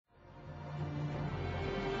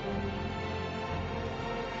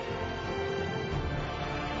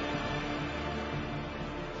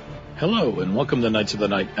Hello, and welcome to Knights of the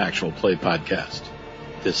Night Actual Play Podcast.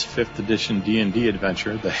 This 5th edition D&D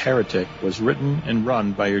adventure, The Heretic, was written and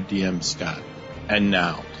run by your DM, Scott. And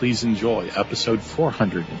now, please enjoy episode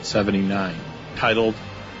 479, titled,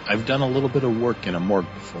 I've Done a Little Bit of Work in a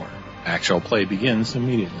Morgue Before. Actual play begins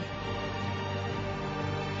immediately.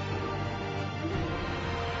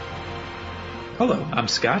 Hello, I'm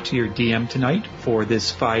Scott, your DM tonight for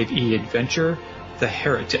this 5e adventure, The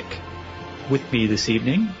Heretic. With me this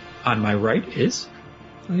evening, on my right is...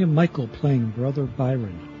 I am Michael, playing Brother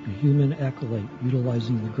Byron, a human acolyte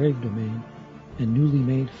utilizing the Grave Domain and newly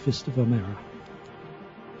made Fist of Amera.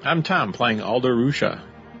 I'm Tom, playing Alder Rusha,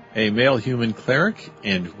 a male human cleric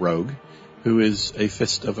and rogue who is a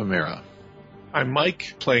Fist of Amera. I'm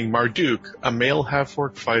Mike, playing Marduk, a male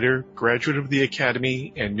half-orc fighter, graduate of the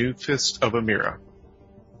Academy, and new Fist of Amera.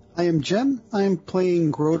 I am Jim. I am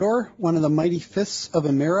playing Grodor, one of the mighty Fists of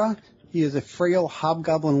Amera. He is a frail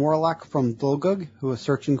hobgoblin warlock from Dulgug who is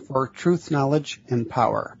searching for truth, knowledge, and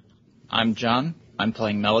power. I'm John. I'm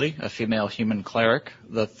playing Melody, a female human cleric,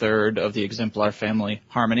 the third of the exemplar family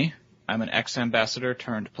Harmony. I'm an ex-ambassador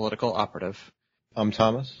turned political operative. I'm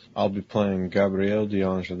Thomas. I'll be playing Gabrielle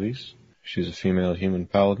d'Angelis. She's a female human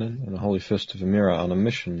paladin and a Holy Fist of Amera on a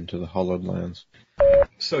mission to the Hollowed Lands.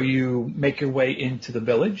 So you make your way into the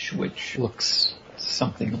village, which looks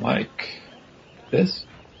something like this.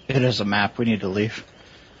 It is a map. We need to leave.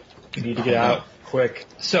 You need to get out quick.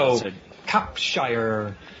 So,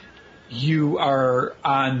 Copseshire, you are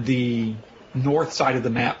on the north side of the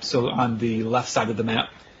map, so on the left side of the map,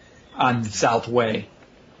 on the south way,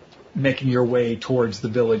 making your way towards the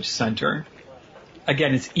village center.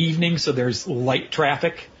 Again, it's evening, so there's light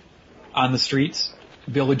traffic on the streets.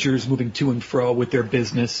 Villagers moving to and fro with their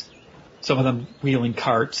business. Some of them wheeling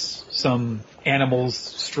carts, some animals,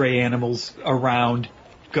 stray animals around,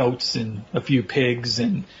 goats and a few pigs,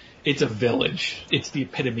 and it's a village. It's the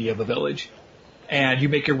epitome of a village. And you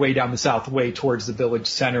make your way down the south way towards the village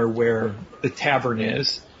center where the tavern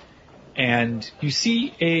is, and you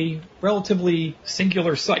see a relatively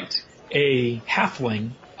singular sight. A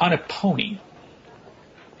halfling on a pony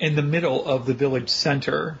in the middle of the village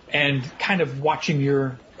center and kind of watching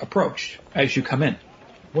your approach as you come in.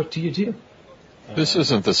 What do you do? This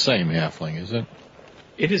isn't the same halfling, is it?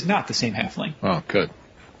 It is not the same halfling. Oh, good.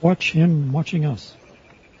 Watch him watching us.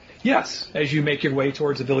 Yes, as you make your way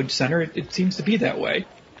towards the village center, it seems to be that way.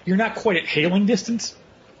 You're not quite at hailing distance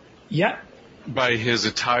yet. By his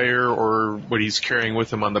attire or what he's carrying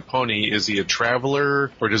with him on the pony, is he a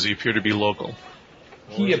traveler or does he appear to be local?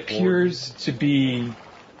 He appears to be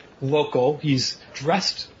local. He's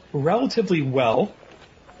dressed relatively well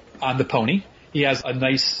on the pony. He has a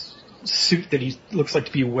nice suit that he looks like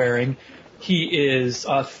to be wearing. He is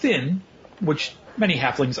thin, which many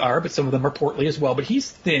halflings are, but some of them are portly as well. But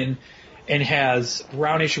he's thin and has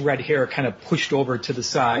brownish red hair kind of pushed over to the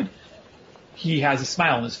side. He has a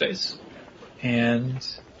smile on his face. And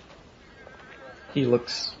he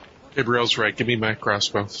looks... Gabrielle's right. Give me my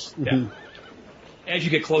crossbow. Yeah. As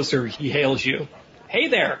you get closer, he hails you. Hey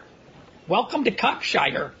there. Welcome to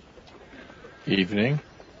Copseshire. Evening.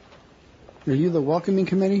 Are you the welcoming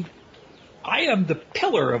committee? I am the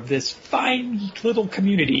pillar of this fine little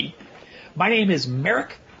community. My name is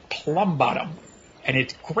Merrick Plumbottom, and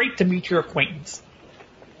it's great to meet your acquaintance.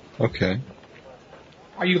 Okay.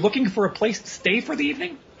 Are you looking for a place to stay for the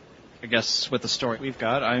evening? I guess with the story we've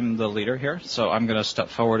got, I'm the leader here, so I'm going to step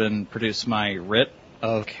forward and produce my writ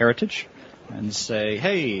of heritage and say,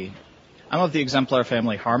 hey, I'm of the exemplar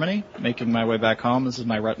family Harmony, making my way back home. This is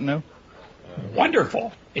my retinue.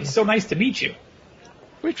 Wonderful. It's so nice to meet you.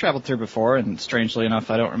 We've traveled through before, and strangely enough,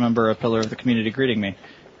 I don't remember a pillar of the community greeting me.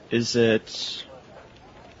 Is it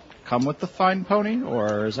come with the fine pony,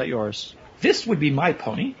 or is that yours? This would be my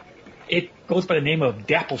pony. It goes by the name of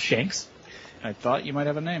Dappleshanks. I thought you might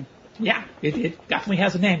have a name. Yeah, it definitely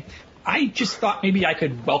has a name. I just thought maybe I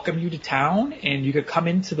could welcome you to town, and you could come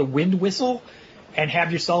into the Wind Whistle and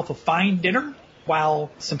have yourself a fine dinner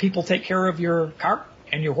while some people take care of your cart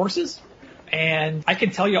and your horses. And I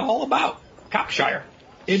can tell you all about Copseshire.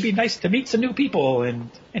 It'd be nice to meet some new people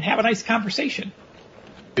and have a nice conversation.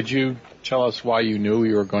 Could you tell us why you knew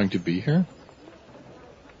you were going to be here?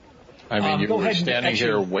 I mean, you were standing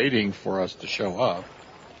here waiting for us to show up.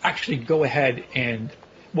 Actually, go ahead and...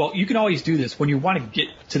 Well, you can always do this when you want to get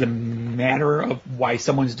to the matter of why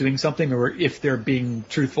someone's doing something or if they're being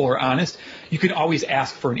truthful or honest. You can always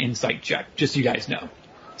ask for an insight check, just so you guys know.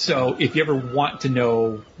 So if you ever want to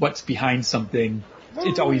know what's behind something,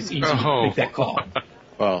 it's always easy to make that call.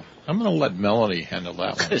 Well, I'm going to let Melody handle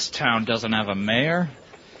that one. This town doesn't have a mayor.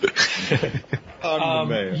 I'm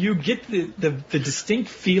the mayor. You get the distinct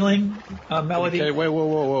feeling, Melody. Okay, wait,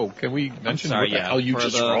 whoa. Can we mention what the hell you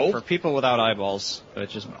just rolled? For people without eyeballs,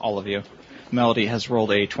 which is all of you, Melody has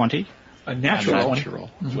rolled a 20. A natural 20.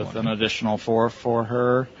 With an additional 4 for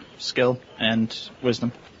her skill and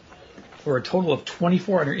wisdom. For a total of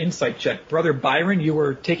 24 on her insight check. Brother Byron, you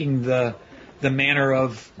were taking the manner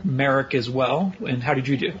of Merrick as well. And how did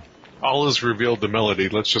you do? All is revealed to Melody,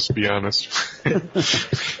 let's just be honest.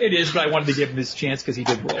 It is, but I wanted to give him his chance because he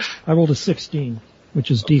did roll. I rolled a 16, which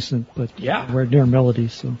is decent, but Yeah. we're near Melody,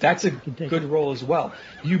 so. That's a take good it. roll as well.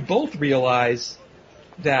 You both realize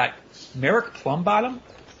that Merrick Plumbottom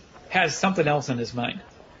has something else in his mind.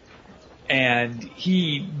 And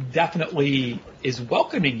he definitely is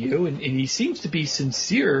welcoming you, and he seems to be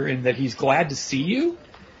sincere in that he's glad to see you,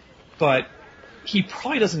 but he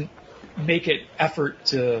probably doesn't make an effort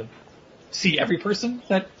to see every person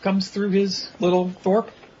that comes through his little thorp.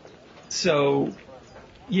 So,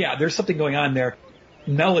 yeah, there's something going on there.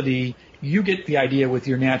 Melody, you get the idea with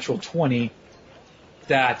your natural 20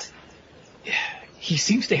 that he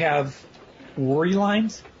seems to have worry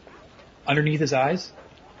lines underneath his eyes.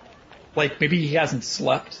 Like maybe he hasn't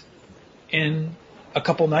slept in a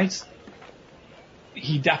couple nights.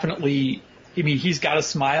 He definitely, he's got a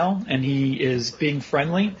smile and he is being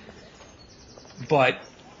friendly, but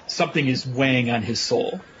something is weighing on his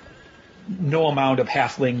soul. No amount of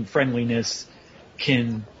halfling friendliness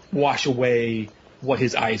can wash away what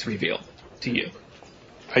his eyes reveal to you.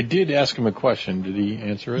 I did ask him a question. Did he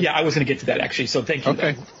answer it? Yeah, I was going to get to that actually, so thank you.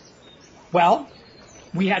 Okay. Well,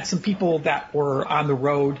 we had some people that were on the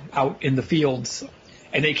road out in the fields,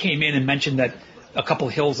 and they came in and mentioned that a couple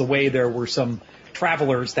hills away there were some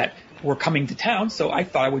travelers that were coming to town, so I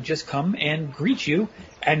thought I would just come and greet you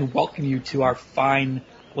and welcome you to our fine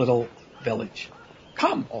little village.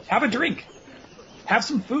 Come, have a drink. Have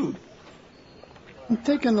some food. I'm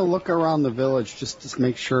taking a look around the village just to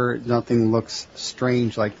make sure nothing looks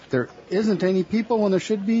strange, like there isn't any people when there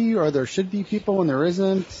should be, or there should be people when there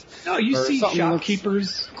isn't. No, you Or see something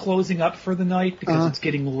shopkeepers closing up for the night because it's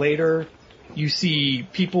getting later. You see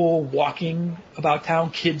people walking about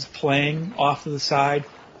town, kids playing off to the side.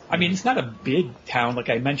 I mean, it's not a big town, like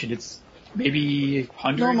I mentioned. It's maybe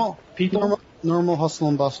 100 people. Normal hustle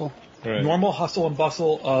and bustle. Right. Normal hustle and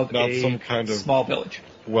bustle of Not a some kind of- small village.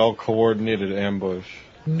 Well-coordinated ambush.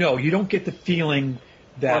 No, you don't get the feeling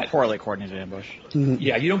Or that... poorly coordinated ambush.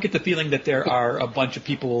 Yeah, you don't get the feeling that there are a bunch of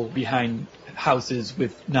people behind houses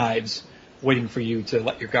with knives waiting for you to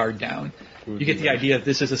let your guard down. You get the idea that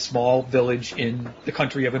this is a small village in the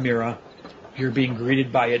country of Amira. You're being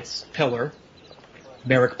greeted by its pillar,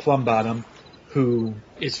 Merrick Plumbottom, who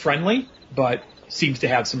is friendly, but seems to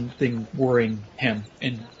have something worrying him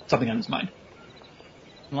and something on his mind.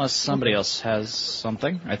 Unless somebody else has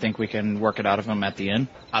something, I think we can work it out of him at the inn,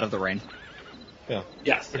 out of the rain. Yeah.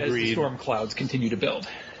 Yes, as the Agreed. storm clouds continue to build.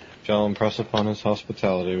 Shall impress upon his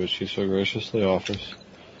hospitality, which he so graciously offers.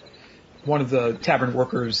 One of the tavern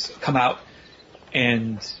workers come out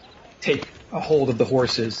and take a hold of the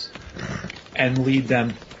horses and lead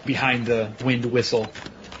them behind the wind whistle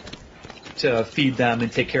to feed them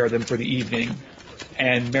and take care of them for the evening.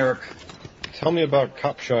 And Merrick, Tell me about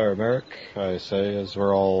Copseshire, Merrick, I say, as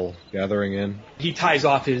we're all gathering in. he ties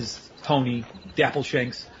off his pony,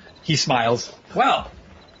 Dappleshanks. He smiles. Well,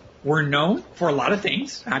 we're known for a lot of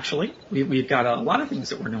things, actually. We've got a lot of things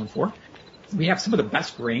that we're known for. We have some of the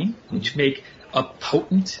best grain, which make a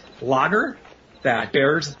potent lager that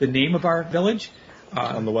bears the name of our village.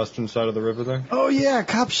 On the western side of the river there? Oh yeah,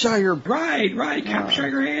 Copseshire. Right,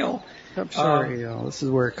 Copseshire Ale. Copseshire Ale. This is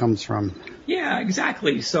where it comes from. Yeah,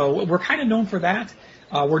 exactly. So we're kind of known for that.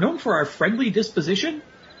 We're known for our friendly disposition.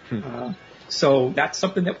 So that's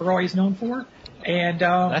something that we're always known for. And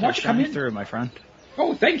why That don't has you come shined in? through, my friend.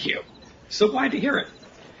 Oh, thank you. So glad to hear it.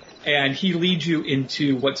 And he leads you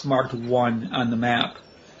into what's marked 1 on the map,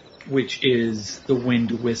 which is the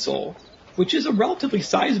Wind Whistle, which is a relatively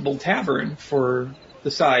sizable tavern for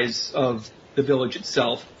the size of the village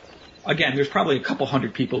itself. Again, there's probably a couple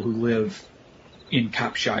hundred people who live in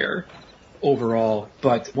Copseshire overall,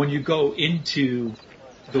 but when you go into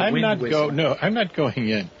the Wind Whistle... I'm not going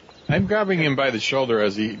in. I'm grabbing him by the shoulder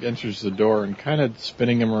as he enters the door and kind of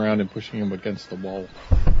spinning him around and pushing him against the wall.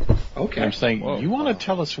 Okay. I'm saying, you want to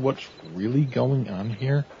tell us what's really going on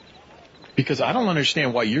here? Because I don't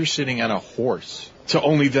understand why you're sitting on a horse to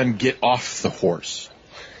only then get off the horse.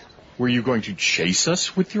 Were you going to chase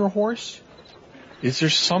us with your horse? Is there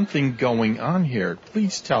something going on here?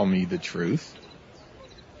 Please tell me the truth.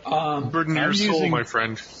 Burden your soul, my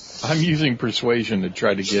friend. I'm using persuasion to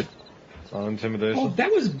try to get On intimidation? Oh,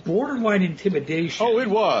 that was borderline intimidation. Oh, it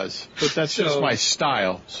was. But that's just my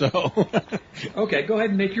style, so... Okay, go ahead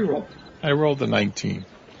and make your roll. I rolled a 19.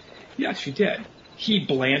 Yes, you did. He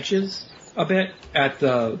blanches a bit at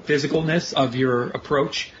the physicalness of your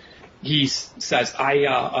approach. He says,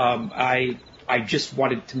 I just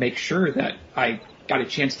wanted to make sure that I got a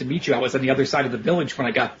chance to meet you. I was on the other side of the village when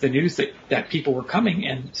I got the news that people were coming,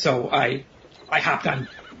 and so I hopped on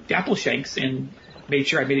Dappleshanks and made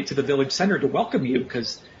sure I made it to the village center to welcome you,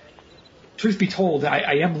 because, truth be told,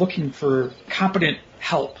 I am looking for competent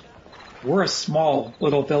help. We're a small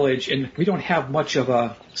little village, and we don't have much of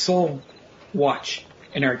a soul watch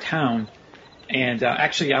in our town. And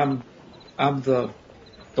actually, I'm the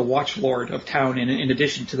watch lord of town in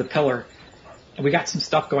addition to the pillar. And we got some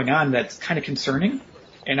stuff going on that's kind of concerning.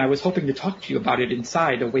 And I was hoping to talk to you about it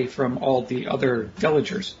inside, away from all the other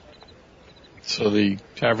villagers. So the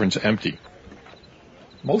tavern's empty.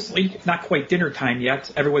 Mostly. It's not quite dinner time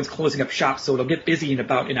yet. Everyone's closing up shop, so it'll get busy in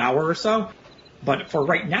about an hour or so. But for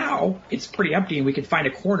right now, it's pretty empty, and we could find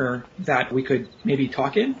a corner that we could maybe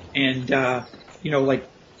talk in. And,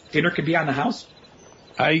 dinner could be on the house.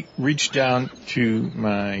 I reach down to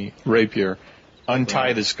my rapier,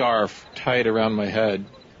 untie the scarf, tie it around my head,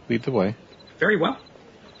 lead the way. Very well.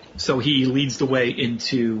 So he leads the way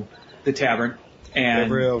into the tavern. And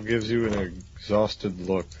Gabrielle gives you an exhausted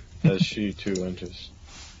look as she too enters.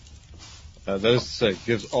 That is to say,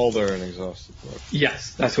 gives Alder an exhausted look.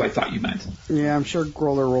 Yes, that's what I thought you meant. Yeah, I'm sure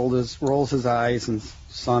Growler rolls his eyes and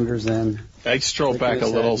saunters in. I stroll back a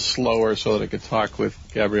little slower so that I could talk with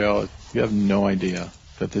Gabrielle. You have no idea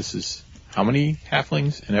that this is how many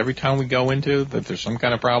halflings, and every town we go into that there's some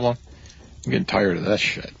kind of problem. I'm getting tired of that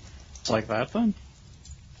shit. It's like that, then?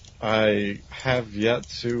 I have yet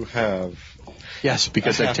to have... Yes,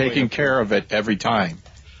 because I've taken care of it every time.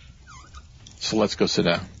 So let's go sit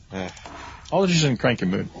down. Alder's in cranky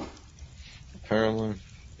mood. Apparently.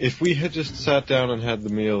 If we had just sat down and had the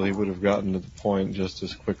meal, he would have gotten to the point just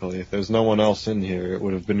as quickly. If there's no one else in here, it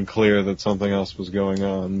would have been clear that something else was going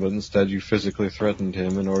on, but instead you physically threatened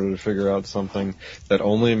him in order to figure out something that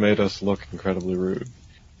only made us look incredibly rude.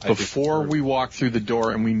 Before we walk through the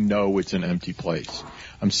door and we know it's an empty place.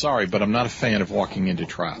 I'm sorry, but I'm not a fan of walking into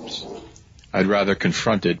traps. I'd rather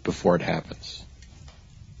confront it before it happens.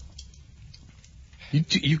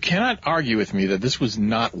 You cannot argue with me that this was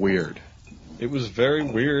not weird. It was very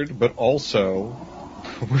weird, but also,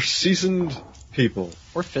 we're seasoned people.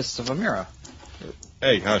 We're Fists of Amira.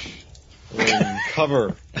 Hey, hush.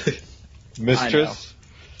 Cover. Mistress.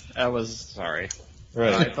 I was sorry.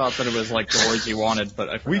 Right. I thought that it was like the words you wanted, but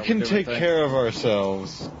I forgot We can take care of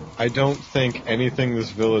ourselves. I don't think anything this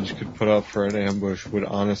village could put up for an ambush would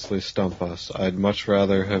honestly stump us. I'd much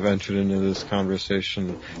rather have entered into this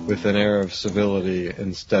conversation with an air of civility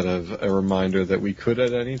instead of a reminder that we could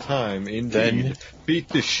at any time, indeed, beat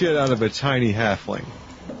the shit out of a tiny halfling.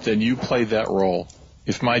 Then you play that role.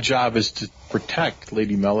 If my job is to protect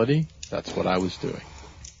Lady Melody, that's what I was doing.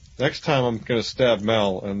 Next time I'm going to stab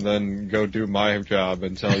Mel and then go do my job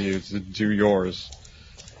and tell you to do yours.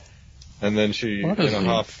 And then she, in a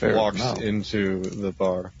huff, walks into the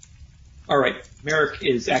bar. All right. Merrick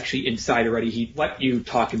is actually inside already. He let you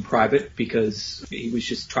talk in private because he was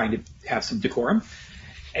just trying to have some decorum.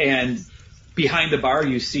 And behind the bar,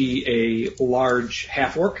 you see a large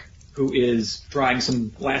half-orc who is drying some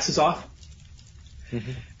glasses off.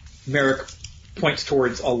 Mm-hmm. Merrick points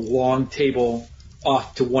towards a long table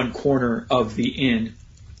off to one corner of the inn,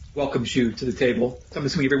 welcomes you to the table. I'm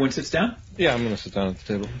assuming everyone sits down? Yeah, I'm going to sit down at the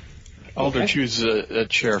table. Alder chooses a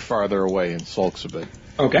chair farther away and sulks a bit.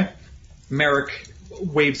 Okay. Merrick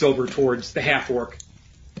waves over towards the half-orc,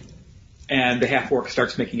 and the half-orc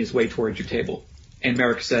starts making his way towards your table. And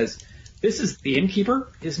Merrick says, "This is the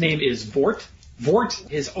innkeeper. His name is Vort. Vort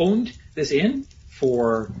has owned this inn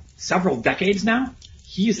for several decades now.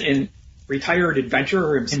 He's a retired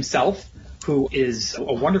adventurer himself, who is a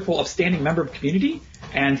wonderful, upstanding member of the community,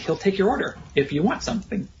 and he'll take your order if you want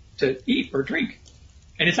something to eat or drink.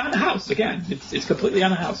 And it's on the house, again. It's completely on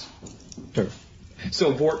the house." Sure.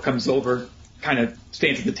 So Vort comes over, kind of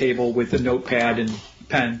stands at the table with a notepad and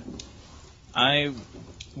pen. I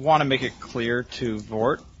want to make it clear to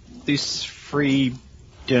Vort, this free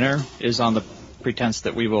dinner is on the pretense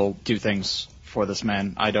that we will do things for this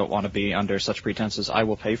man. I don't want to be under such pretenses. I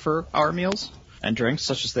will pay for our meals and drinks,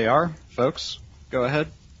 such as they are. Folks, go ahead.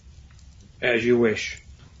 As you wish.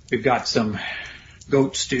 We've got some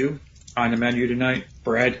goat stew on the menu tonight,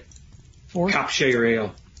 bread, Copseshire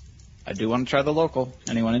ale. I do want to try the local.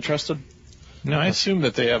 Anyone interested? No, I assume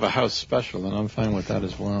that they have a house special, and I'm fine with that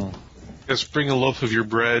as well. Just bring a loaf of your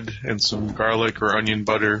bread and some garlic or onion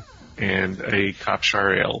butter and a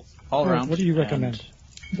Copseshire ale. All around. What do you recommend?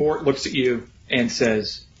 Bort looks at you and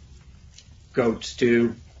says, goat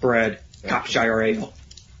stew, bread, Copseshire ale.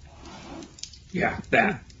 Yeah,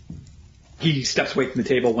 that. He steps away from the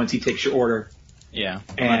table once he takes your order. Yeah.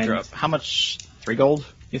 And how much? 3 gold,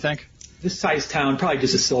 you think? This size town, probably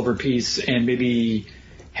just a silver piece and maybe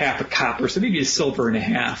half a copper, so maybe a silver and a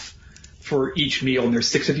half for each meal. And there's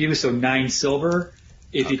 6 of you, so 9 silver.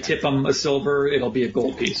 If you tip them a silver, it'll be a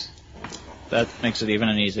gold piece. That makes it even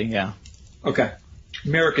and easy, yeah. Okay.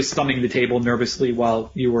 Merrick is thumbing the table nervously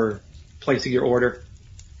while you were placing your order.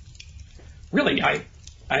 Really,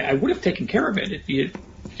 I would have taken care of it.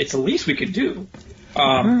 It's the least we could do.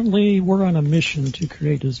 Apparently, we're on a mission to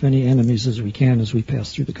create as many enemies as we can as we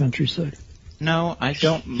pass through the countryside. No, I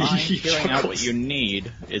don't mind hearing out what you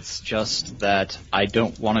need. It's just that I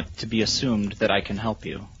don't want it to be assumed that I can help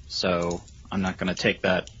you. So I'm not going to take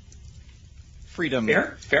that freedom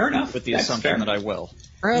fair enough. with the That's assumption fair. that I will.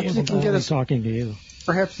 Perhaps you can get us. Talking to you.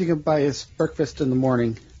 Perhaps you can buy us breakfast in the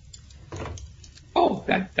morning. Oh,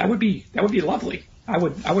 that would be lovely. I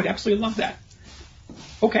would absolutely love that.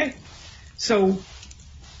 Okay, so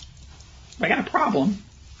I got a problem.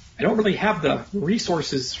 I don't really have the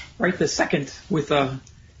resources right this second with a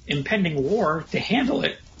impending war to handle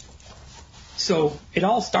it. So it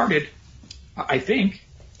all started, I think,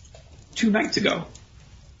 2 nights ago.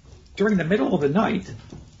 During the middle of the night,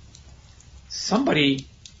 somebody,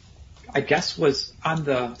 I guess, was on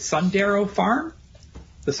the Sundarrow farm.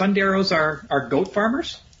 The Sundarrows are goat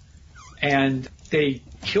farmers, and they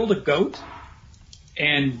killed a goat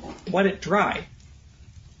and bled it dry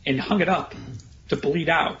and hung it up to bleed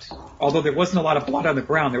out. Although there wasn't a lot of blood on the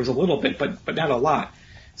ground, there was a little bit, but not a lot.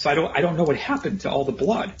 So I don't know what happened to all the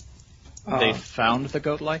blood. They found the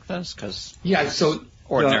goat like this? Because yeah, so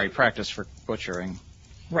ordinary practice for butchering.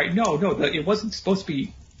 Right, no, it wasn't supposed to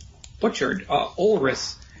be butchered.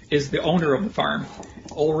 Ulrich is the owner of the farm,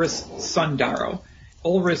 Ulrich Sundarrow.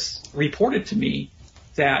 Ulrich reported to me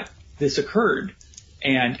that this occurred,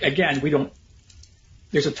 and again,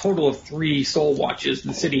 there's a total of 3 soul watches in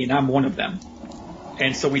the city, and I'm one of them.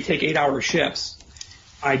 And so we take 8-hour shifts.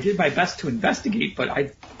 I did my best to investigate, but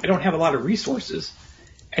I don't have a lot of resources.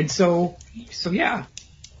 And so yeah,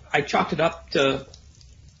 I chalked it up to,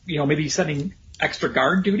 maybe sending extra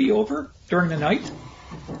guard duty over during the night.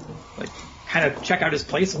 Like, kind of check out his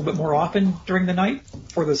place a little bit more often during the night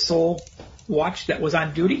for the soul watch that was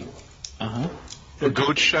on duty. Uh-huh. A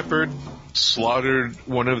goat shepherd slaughtered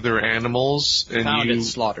one of their animals, and found it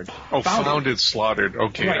slaughtered. Oh, found it slaughtered.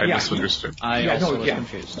 Okay, right, I yeah. misunderstood. I also was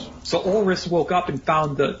confused. So Ulrich woke up and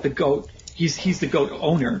found the goat. He's the goat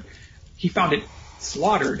owner. He found it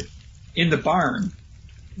slaughtered in the barn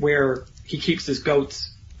where he keeps his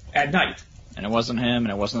goats at night. And it wasn't him,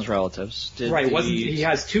 and it wasn't his relatives. Right, it wasn't. He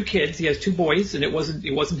has 2 kids. He has 2 boys, and it wasn't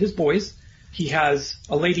his boys. He has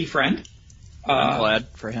a lady friend. I'm glad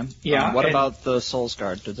for him. Yeah. What about the Souls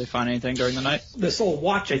Guard? Did they find anything during the night? The Soul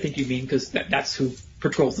Watch, I think you mean, because that's who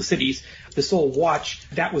patrols the cities. The Soul Watch,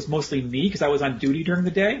 that was mostly me, because I was on duty during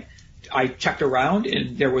the day. I checked around,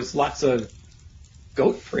 and there was lots of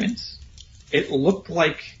goat prints. It looked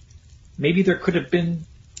like maybe there could have been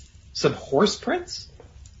some horse prints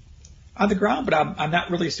on the ground, but I'm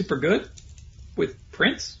not really super good with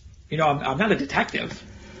prints. I'm not a detective.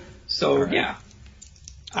 So, right. Yeah.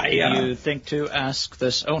 You think to ask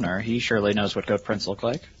this owner? He surely knows what goat prints look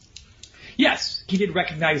like. Yes, he did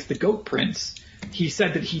recognize the goat prints. He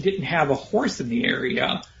said that he didn't have a horse in the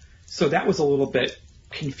area, so that was a little bit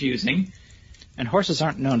confusing. And horses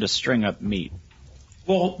aren't known to string up meat.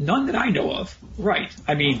 Well, none that I know of. Right.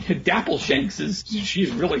 I mean, Dappleshanks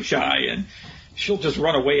she's really shy, and she'll just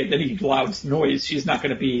run away at any loud noise. She's not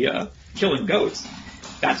going to be killing goats.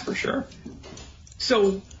 That's for sure.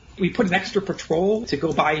 So we put an extra patrol to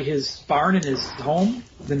go by his barn and his home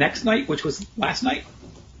the next night, which was last night.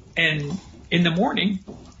 And in the morning,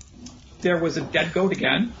 there was a dead goat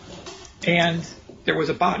again, and there was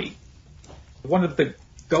a body. One of the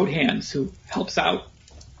goat hands who helps out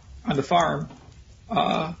on the farm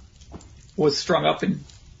was strung up and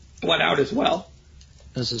bled out as well.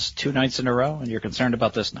 This is 2 nights in a row, and you're concerned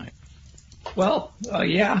about this night? Well,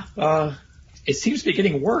 yeah. It seems to be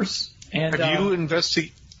getting worse. And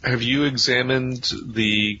Have you examined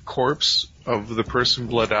the corpse of the person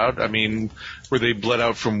bled out? I mean, were they bled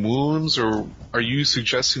out from wounds, or are you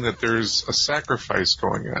suggesting that there's a sacrifice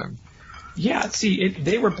going on? Yeah, see,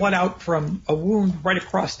 they were bled out from a wound right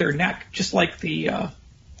across their neck, just like a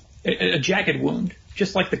jagged wound,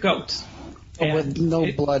 just like the goats. But with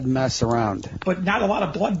no blood mess around. But not a lot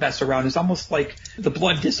of blood mess around. It's almost like the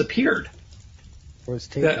blood disappeared. Was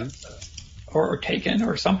taken. or taken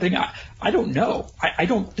or something. I don't know. I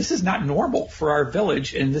don't. This is not normal for our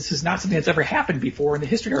village, and this is not something that's ever happened before in the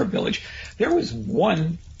history of our village. There was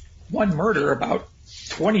one murder about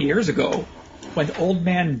 20 years ago when old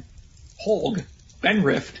man Holg,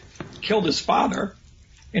 Benrift, killed his father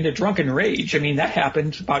in a drunken rage. I mean, that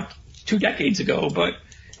happened about 2 decades ago, but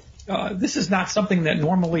this is not something that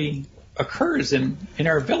normally occurs in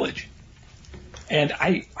our village. And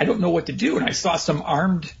I don't know what to do. And I saw some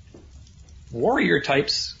armed warrior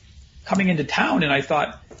types coming into town, and I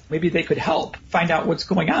thought maybe they could help find out what's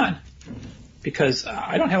going on. Because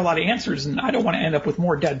I don't have a lot of answers, and I don't want to end up with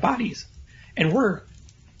more dead bodies. And we're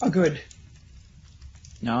a good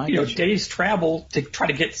day's travel to try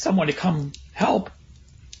to get someone to come help.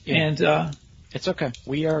 Yeah. And it's okay.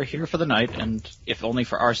 We are here for the night, and if only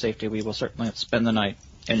for our safety, we will certainly spend the night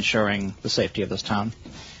ensuring the safety of this town.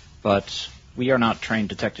 But we are not trained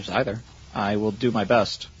detectives either. I will do my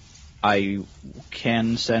best. I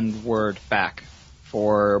can send word back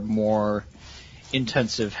for more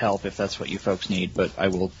intensive help if that's what you folks need, but I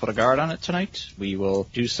will put a guard on it tonight. We will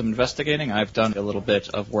do some investigating. I've done a little bit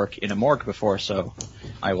of work in a morgue before, so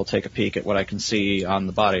I will take a peek at what I can see on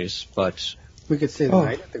the bodies, but... We could stay the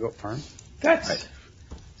night at the goat farm.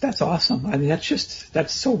 That's awesome. I mean,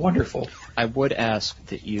 that's so wonderful. I would ask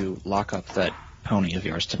that you lock up that pony of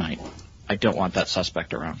yours tonight. I don't want that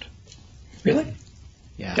suspect around. Really?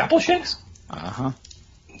 Yeah. Doppelshanks? Uh-huh.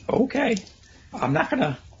 Okay. I'm not going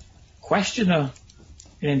to question an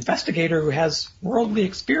investigator who has worldly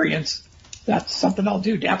experience. That's something I'll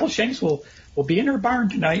do. Doppelshanks will be in her barn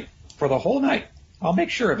tonight for the whole night. I'll make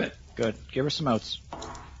sure of it. Good. Give her some oats.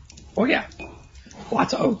 Oh, yeah.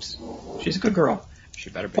 Lots of oats. She's a good girl. She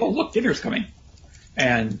better be. Oh, look, dinner's coming.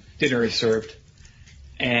 And dinner is served.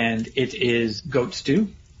 And it is goat stew.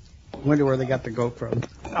 Wonder where they got the goat from.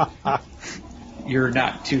 You're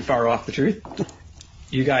not too far off the truth.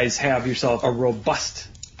 You guys have yourself a robust,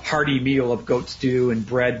 hearty meal of goat stew and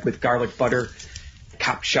bread with garlic butter,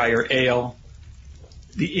 Copseshire ale.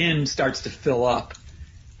 The inn starts to fill up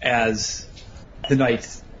as the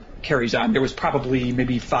night carries on. There was probably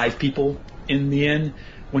maybe 5 people in the inn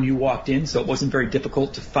when you walked in, so it wasn't very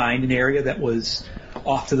difficult to find an area that was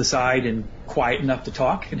off to the side and quiet enough to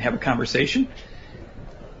talk and have a conversation.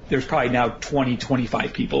 There's probably now 20,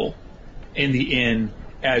 25 people in the inn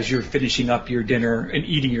as you're finishing up your dinner and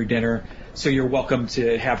eating your dinner. So you're welcome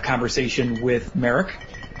to have conversation with Merrick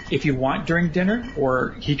if you want during dinner,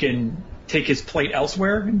 or he can take his plate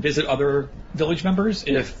elsewhere and visit other village members.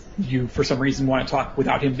 If you, for some reason, want to talk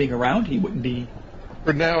without him being around, he wouldn't be.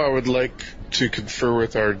 For now, I would like to confer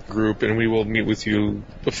with our group, and we will meet with you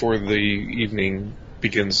before the evening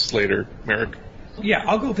begins later, Merrick. Yeah,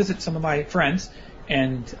 I'll go visit some of my friends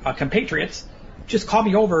and compatriots. Just call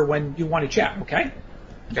me over when you want to chat, okay?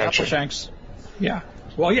 Gotcha. Shanks. Yeah.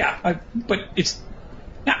 Well, yeah, but it's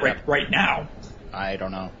not right now. I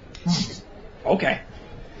don't know. Okay.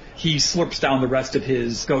 He slurps down the rest of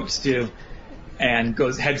his goat stew and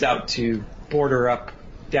heads out to border up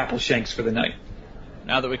Doppelshanks for the night.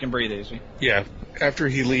 Now that we can breathe easy. Yeah. After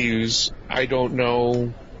he leaves, I don't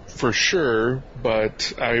know for sure,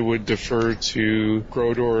 but I would defer to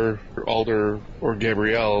Grodor, Alder, or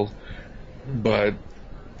Gabrielle, but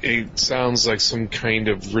it sounds like some kind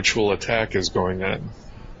of ritual attack is going on.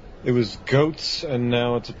 It was goats, and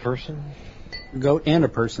now it's a person? Goat and a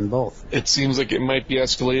person, both. It seems like it might be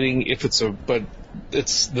escalating but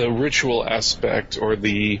it's the ritual aspect or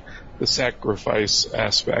the sacrifice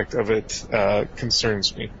aspect of it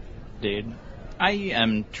concerns me. Indeed. I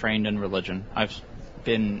am trained in religion. I've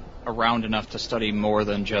been around enough to study more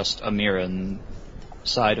than just a Mirren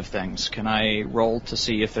side of things. Can I roll to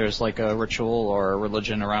see if there's like a ritual or a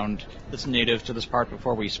religion around that's native to this part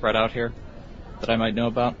before we spread out here that I might know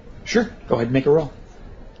about? Sure. Go ahead and make a roll.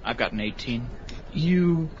 I've got an 18.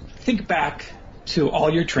 You think back to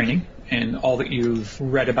all your training and all that you've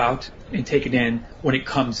read about and taken in when it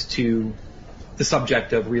comes to the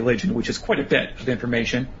subject of religion, which is quite a bit of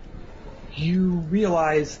information. You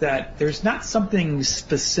realize that there's not something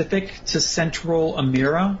specific to Central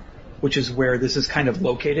Amira, which is where this is kind of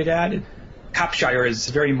located at. Copseshire is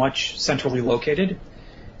very much centrally located,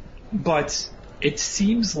 but it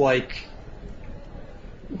seems like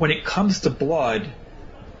when it comes to blood,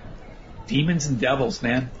 demons and devils,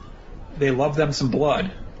 man, they love them some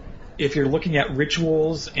blood. If you're looking at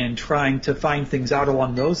rituals and trying to find things out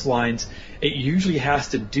along those lines, it usually has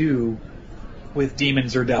to do with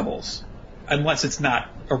demons or devils, unless it's not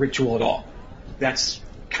a ritual at all. That's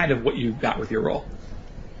kind of what you got with your roll.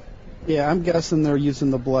 Yeah, I'm guessing they're using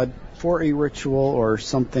the blood for a ritual, or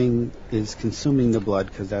something is consuming the blood,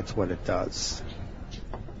 because that's what it does.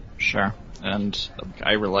 Sure. And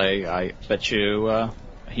I relay, I bet you a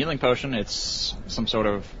healing potion. It's some sort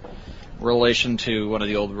of relation to one of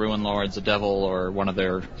the old ruin lords, a devil, or one of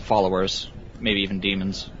their followers, maybe even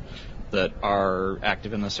demons, that are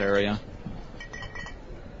active in this area.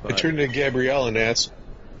 I turn to Gabrielle and ask,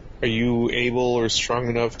 are you able or strong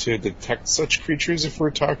enough to detect such creatures if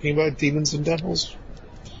we're talking about demons and devils?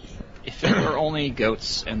 If it were only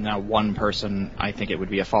goats and now one person, I think it would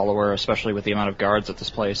be a follower, especially with the amount of guards at this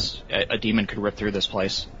place. A demon could rip through this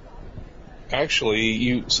place.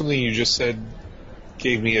 Actually, something you just said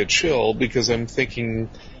gave me a chill, because I'm thinking,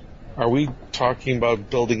 are we talking about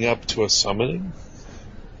building up to a summoning?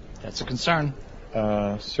 That's a concern.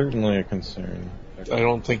 Certainly a concern. I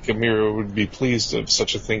don't think Amira would be pleased of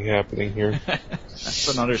such a thing happening here.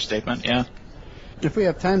 That's an understatement, yeah. If we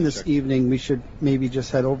have time this evening, we should maybe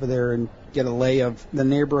just head over there and get a lay of the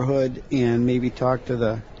neighborhood and maybe talk to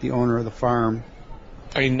the owner of the farm.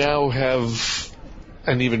 I now have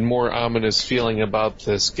an even more ominous feeling about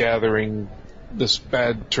this gathering, this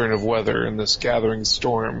bad turn of weather and this gathering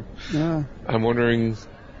storm. Yeah. I'm wondering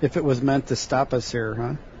if it was meant to stop us here,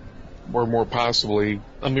 huh? Or more possibly,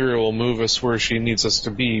 Amira will move us where she needs us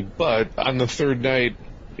to be. But on the third night,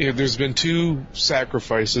 there's been 2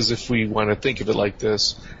 sacrifices, if we want to think of it like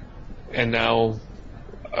this, and now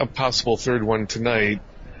a possible third one tonight,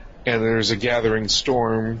 and there's a gathering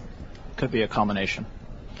storm. Could be a culmination.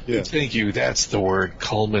 Yeah. Thank you, that's the word,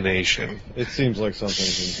 culmination. It seems like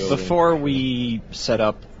something's been building. Before we set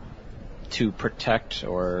up to protect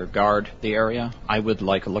or guard the area, I would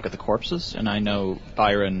like a look at the corpses, and I know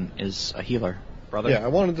Byron is a healer. Brother? Yeah, I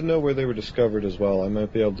wanted to know where they were discovered as well. I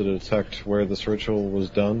might be able to detect where this ritual was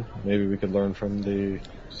done. Maybe we could learn from the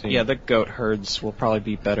scene. Yeah, the goat herds will probably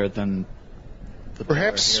be better than the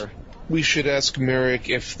Perhaps here. We should ask Merrick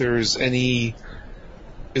if is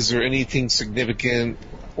there anything significant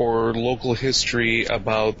or local history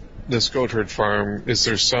about this goat herd farm? Is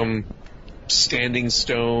there some standing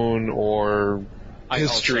stone or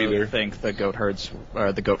history I also there? think the goat herds,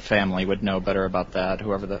 or the goat family, would know better about that,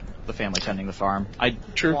 whoever the family tending the farm. I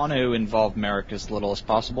want to involve Merrick as little as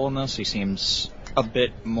possible in this. He seems a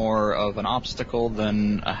bit more of an obstacle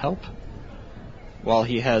than a help. While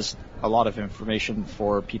he has a lot of information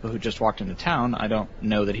for people who just walked into town, I don't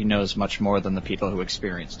know that he knows much more than the people who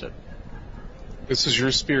experienced it. This is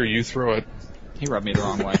your spear, you throw it. He rubbed me the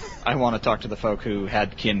wrong way. I want to talk to the folk who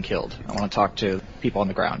had kin killed. I want to talk to people on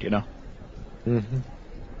the ground, you know? Mm-hmm.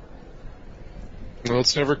 Well,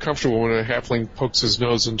 it's never comfortable when a halfling pokes his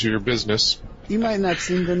nose into your business. He might not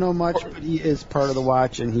seem to know much, but he is part of the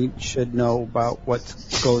watch, and he should know about what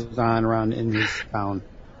goes on around in his town.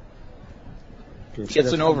 It's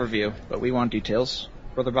an overview, but we want details.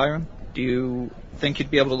 Brother Byron, do you think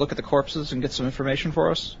you'd be able to look at the corpses and get some information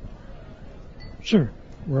for us? Sure.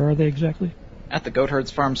 Where are they exactly? At the goat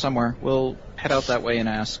herd's farm somewhere. We'll head out that way and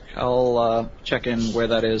ask. I'll check in where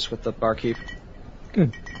that is with the barkeep.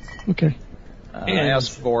 Good. Okay. I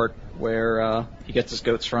asked Vort where he gets his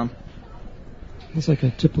goats from. Looks like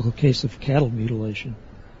a typical case of cattle mutilation.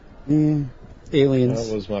 Aliens.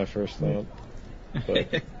 That was my first thought.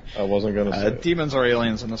 But I wasn't going to say it. Demons are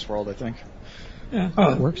aliens in this world, I think. Yeah,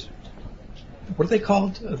 that works. What are they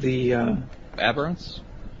called? The Aberrants?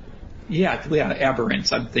 yeah,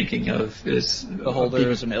 aberrants. I'm thinking of is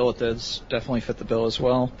Beholders and illithids definitely fit the bill as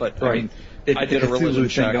well. But right. I did a religion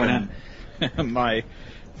check, going on. and my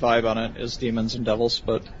vibe on it is demons and devils.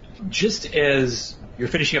 But Just as you're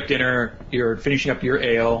finishing up dinner, you're finishing up your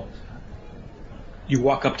ale, you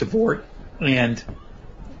walk up to Vort and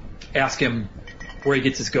ask him where he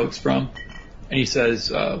gets his goats from, and he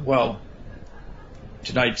says, "Well,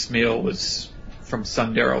 tonight's meal was from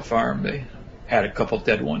Sundarrow Farm. They had a couple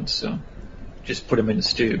dead ones, so just put them in the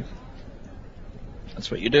stew." that's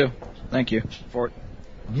what you do. Thank you, Vort.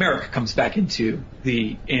 Merrick comes back into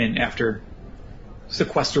the inn after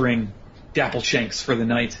sequestering Dappleshanks for the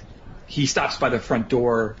night. He stops by the front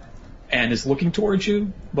door and is looking towards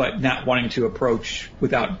you, but not wanting to approach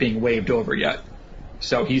without being waved over yet.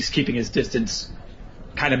 So he's keeping his distance,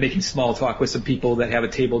 kind of making small talk with some people that have a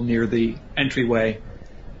table near the entryway,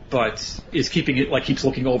 but is keeping it like keeps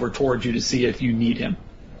looking over towards you to see if you need him.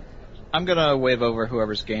 I'm going to wave over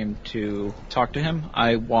whoever's game to talk to him.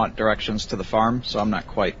 I want directions to the farm, so I'm not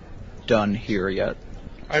quite done here yet.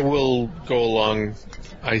 I will go along.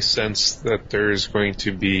 I sense that there's going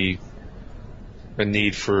to be a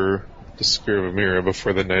need for the Spear of Amira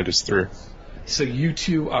before the night is through. So you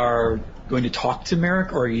two are going to talk to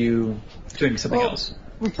Merrick, or are you doing something else?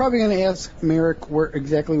 We're probably going to ask Merrick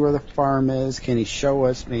exactly where the farm is. Can he show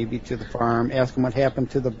us maybe to the farm? Ask him what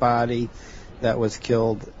happened to the body that was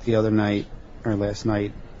killed the other night, or last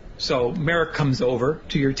night. So Merrick comes over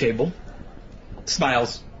to your table,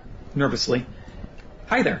 smiles nervously.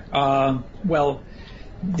 Hi there. Well,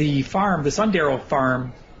 the farm, the Sundarrow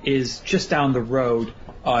farm, is just down the road.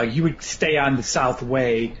 You would stay on the south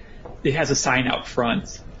way. It has a sign out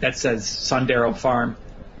front that says Sundarrow Farm.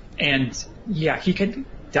 And yeah, he could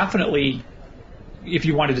definitely, if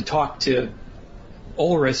you wanted to talk to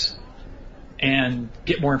Ulrich and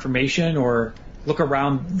get more information or look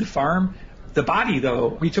around the farm. The body, though,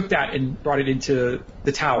 we took that and brought it into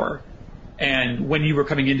the tower. And when you were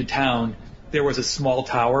coming into town, there was a small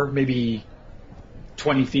tower, maybe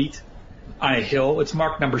 20 feet, on a hill. It's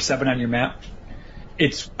marked number 7 on your map.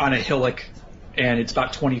 It's on a hillock, and it's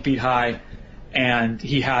about 20 feet high, and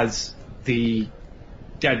he has the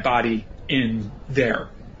dead body in there.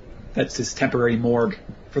 That's his temporary morgue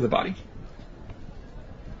for the body.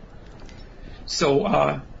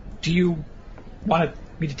 So, do you want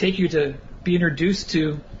me to take you to be introduced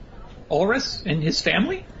to Ulrich and his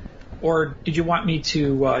family? Or did you want me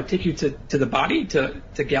to take you to the body, to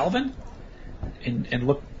Galvin, and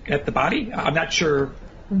look at the body? I'm not sure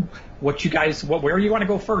where you want to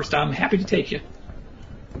go first. I'm happy to take you.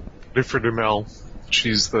 For Demel,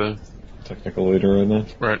 she's the technical leader right now.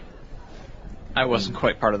 Right. I wasn't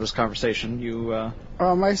quite part of this conversation. You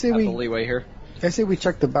I say have we the leeway here. I say we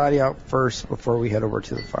check the body out first before we head over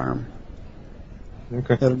to the farm.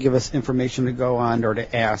 Okay. That'll give us information to go on or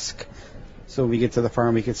to ask. So when we get to the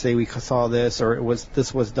farm, we could say we saw this, or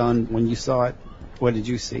this was done when you saw it. What did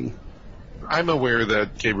you see? I'm aware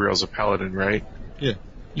that Gabriel's a paladin, right? Yeah.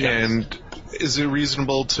 Yes. And is it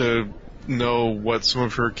reasonable to know what some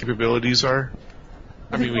of her capabilities are?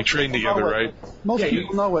 I mean, we train together, right? Most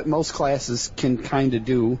people know what most classes can kind of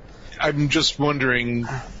do. I'm just wondering,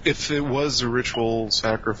 if it was a ritual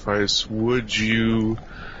sacrifice, would you...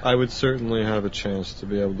 I would certainly have a chance to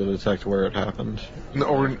be able to detect where it happened.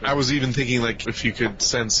 Or I was even thinking, like, if you could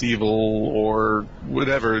sense evil or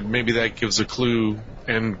whatever, maybe that gives a clue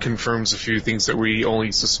and confirms a few things that we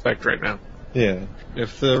only suspect right now. Yeah.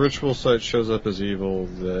 If the ritual site shows up as evil,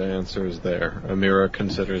 the answer is there. Amira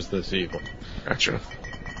considers this evil. Gotcha.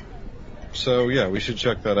 So, yeah, we should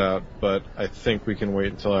check that out, but I think we can wait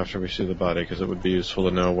until after we see the body, because it would be useful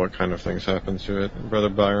to know what kind of things happen to it. Brother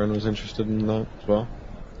Byron was interested in that as well.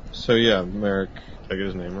 So, yeah, Merrick, I get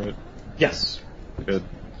his name right? Yes. Good.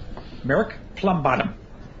 Merrick Plumbottom.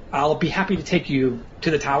 I'll be happy to take you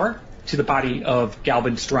to the tower, to the body of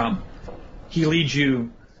Galvin Strum. He leads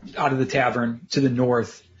you out of the tavern to the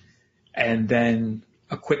north, and then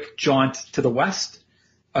a quick jaunt to the west,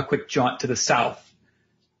 a quick jaunt to the south,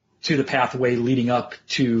 to the pathway leading up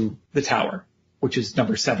to the tower, which is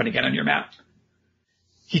number 7 again on your map.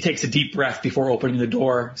 He takes a deep breath before opening the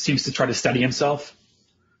door, seems to try to steady himself,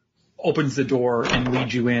 opens the door and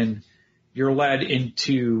leads you in. You're led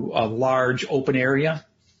into a large open area,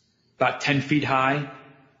 about 10 feet high.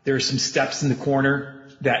 There's some steps in the corner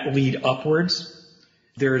that lead upwards.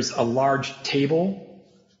 There's a large table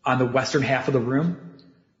on the western half of the room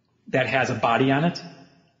that has a body on it.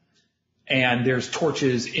 And there's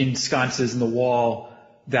torches in sconces in the wall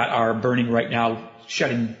that are burning right now,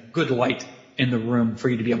 shedding good light in the room for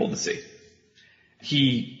you to be able to see.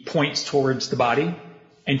 He points towards the body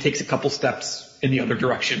and takes a couple steps in the other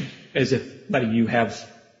direction, as if letting you have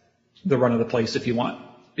the run of the place if you want,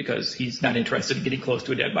 because he's not interested in getting close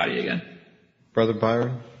to a dead body again. Brother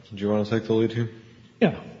Byron, do you want to take the lead here?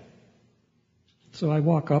 Yeah. So I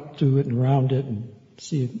walk up to it and around it and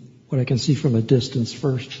see what I can see from a distance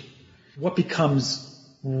first. What becomes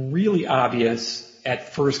really obvious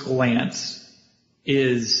at first glance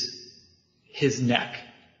is his neck.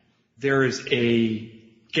 There is a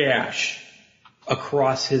gash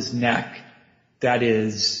across his neck that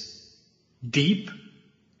is deep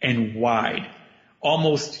and wide,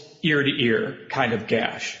 almost ear to ear kind of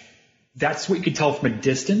gash. That's what you can tell from a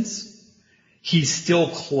distance. He's still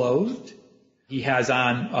clothed. He has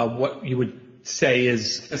on what you would say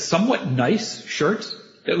is a somewhat nice shirt.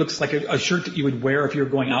 It looks like a shirt that you would wear if you were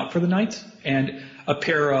going out for the night, and a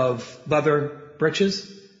pair of leather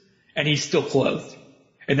breeches, and he's still clothed.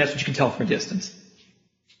 And that's what you can tell from a distance.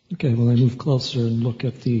 Okay, well, I move closer and look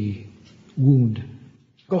at the wound.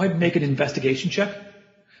 Go ahead and make an investigation check.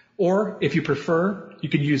 Or, if you prefer, you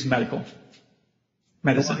can use medicine.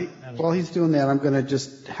 While he's doing that, I'm going to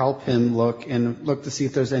just help him look to see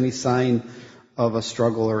if there's any sign of a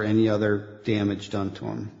struggle or any other damage done to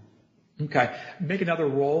him. Okay. Make another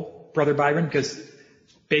roll, Brother Byron, because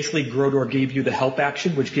basically Grodor gave you the help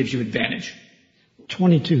action, which gives you advantage.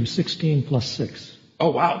 22, 16 plus 6.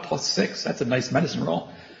 Oh, wow, plus 6. That's a nice medicine roll.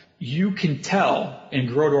 You can tell, and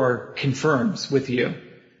Grodor confirms with you,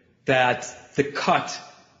 that the cut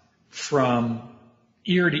from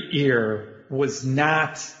ear to ear was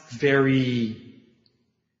not very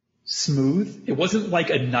smooth. It wasn't like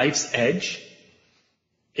a knife's edge.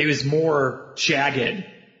 It was more jagged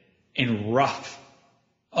and rough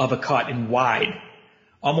of a cut and wide.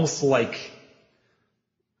 Almost like,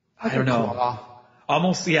 I don't know. Claw.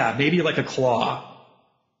 Almost, yeah, maybe like a claw.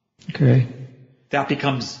 Okay. That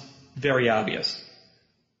becomes very obvious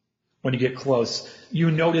when you get close. You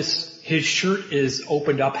notice his shirt is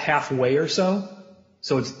opened up halfway or so.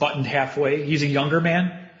 So it's buttoned halfway. He's a younger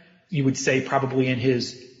man. You would say probably in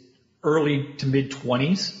his early to mid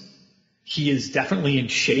 20s. He is definitely in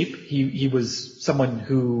shape. He was someone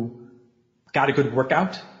who got a good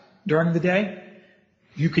workout during the day.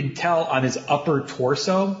 You can tell on his upper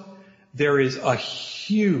torso there is a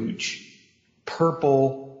huge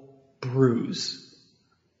purple bruise.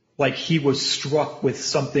 Like he was struck with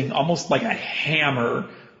something almost like a hammer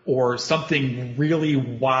or something really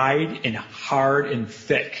wide and hard and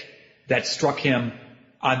thick that struck him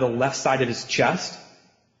on the left side of his chest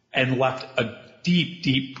and left a deep,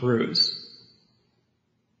 deep bruise.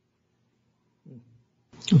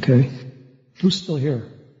 Okay. Who's still here?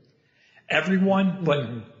 Everyone but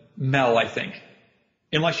Mel, I think.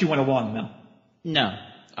 Unless you went along, Mel. No.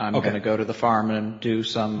 I'm Okay. going to go to the farm and do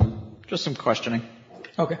some questioning.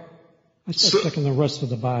 Okay. I start checking the rest of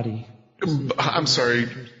the body. I'm sorry.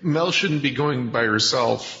 Mel shouldn't be going by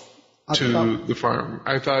herself to the farm.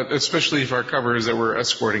 I thought, especially if our cover is that we're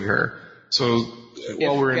escorting her. So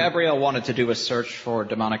while we're If Gabrielle wanted to do a search for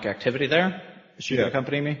demonic activity there, she would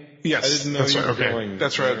accompany me? Yes, I didn't know that's you right. were Okay, going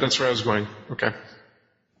that's right. That's where I was going. Okay.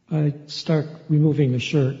 I start removing the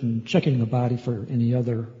shirt and checking the body for any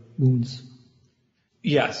other wounds.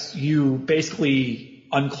 Yes, you basically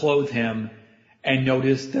unclothe him and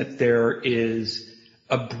notice that there is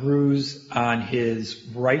a bruise on his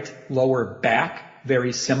right lower back,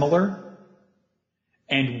 very similar,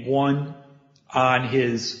 and one on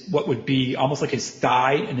his, what would be almost like his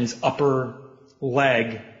thigh and his upper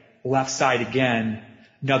leg, left side again,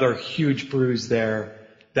 another huge bruise there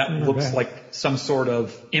that looks like some sort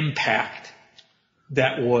of impact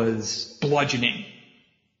that was bludgeoning.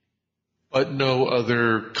 But no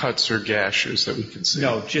other cuts or gashes that we can see.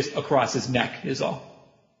 No, just across his neck is all.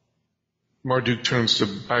 Marduk turns to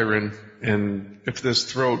Byron, and if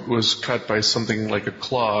this throat was cut by something like a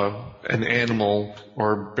claw, an animal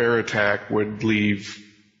or bear attack would leave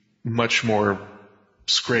much more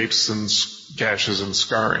scrapes and gashes and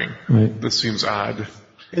scarring. Right. This seems odd.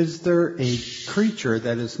 Is there a creature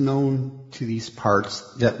that is known to these parts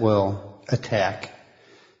that will attack?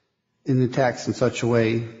 And attacks in such a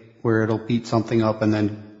way where it'll beat something up and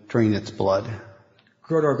then drain its blood?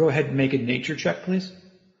 Grodor, go ahead and make a nature check, please.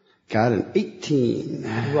 Got an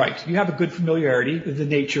 18. Right. You have a good familiarity with the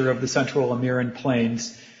nature of the Central Amiran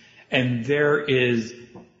Plains, and there is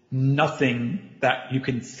nothing that you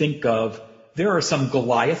can think of. There are some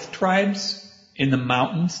Goliath tribes in the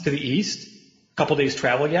mountains to the east, a couple days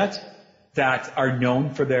travel yet, that are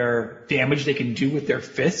known for their damage they can do with their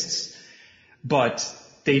fists, but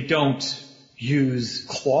they don't use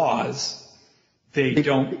claws. They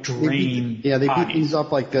don't drain they beat bodies. these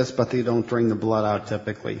up like this, but they don't drain the blood out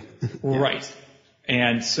typically. Right.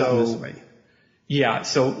 And so, This way. yeah,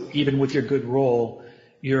 so even with your good roll,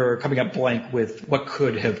 you're coming up blank with what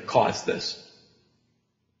could have caused this.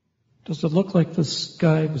 Does it look like this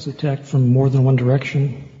guy was attacked from more than one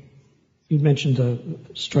direction? You mentioned a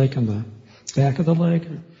strike on the back of the leg.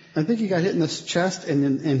 I think he got hit in his chest and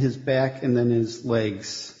in his back and then his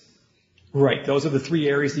legs. Right. Those are the three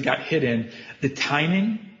areas he got hit in. The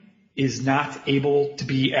timing is not able to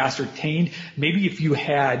be ascertained. Maybe if you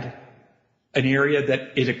had an area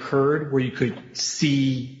that it occurred where you could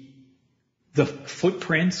see the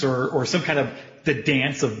footprints or some kind of the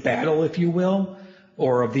dance of battle, if you will,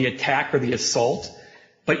 or of the attack or the assault,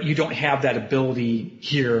 but you don't have that ability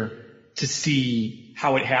here to see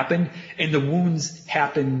how it happened. And the wounds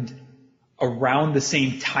happened around the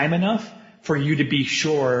same time enough for you to be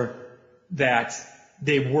sure that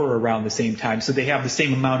they were around the same time. So they have the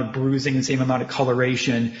same amount of bruising and same amount of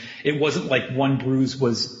coloration. It wasn't like one bruise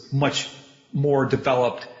was much more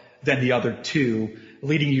developed than the other two,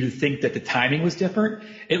 leading you to think that the timing was different.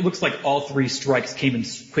 It looks like all three strikes came in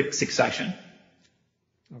quick succession.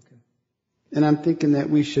 Okay. And I'm thinking that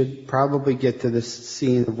we should probably get to this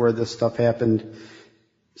scene of where this stuff happened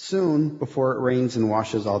soon before it rains and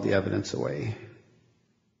washes all the evidence away.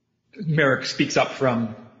 Merrick speaks up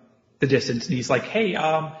from the distance and he's like, hey,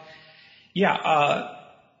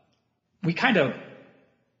 we kind of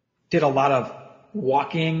did a lot of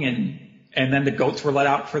walking and then the goats were let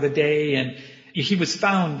out for the day and he was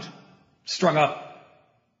found strung up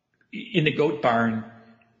in the goat barn,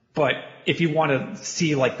 but if you want to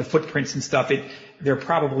see like the footprints and stuff, they're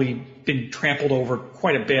probably been trampled over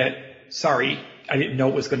quite a bit. Sorry, I didn't know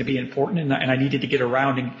it was going to be important, and I needed to get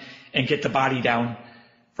around and get the body down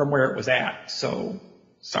from where it was at. So,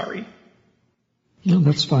 sorry. No,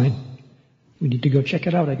 that's fine. We need to go check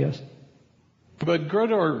it out, I guess. But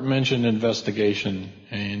Gredor mentioned investigation,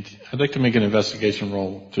 and I'd like to make an investigation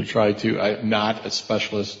roll to try to, I'm not a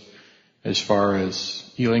specialist as far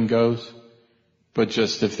as healing goes, but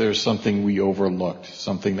just if there's something we overlooked,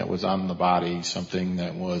 something that was on the body, something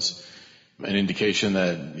that was an indication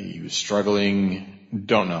that he was struggling,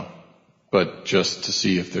 don't know. But just to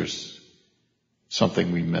see if there's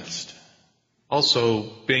something we missed. Also,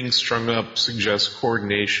 being strung up suggests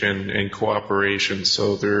coordination and cooperation,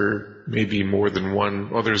 so there may be more than one,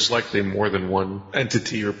 well, there's likely more than one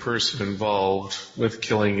entity or person involved with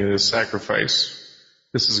killing a sacrifice.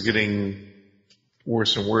 This is getting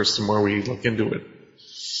worse and worse the more we look into it.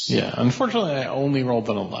 Yeah, unfortunately, I only rolled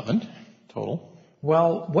an 11 total.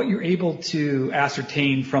 Well, what you're able to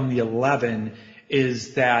ascertain from the 11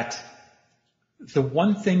 is that the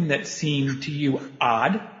one thing that seemed to you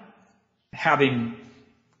odd, having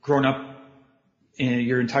grown up in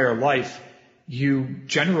your entire life, you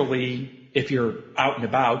generally, if you're out and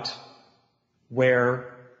about,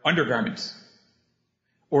 wear undergarments,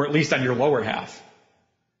 or at least on your lower half.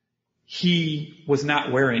 He was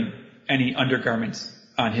not wearing any undergarments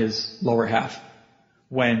on his lower half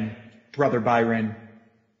when Brother Byron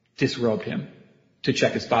disrobed him to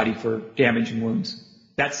check his body for damage and wounds.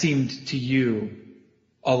 That seemed to you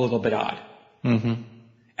a little bit odd. Mm-hmm.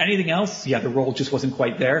 Anything else? Yeah, the roll just wasn't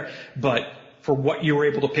quite there. But for what you were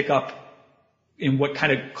able to pick up and what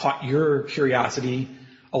kind of caught your curiosity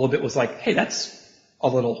a little bit was like, hey, that's a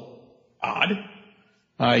little odd.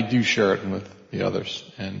 I do share it with the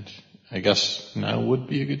others. And I guess now would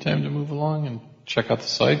be a good time to move along and check out the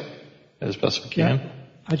site as best we can. Yeah,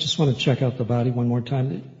 I just want to check out the body one more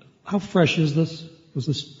time. How fresh is this? Was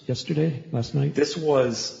this yesterday, last night? This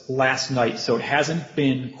was last night, so it hasn't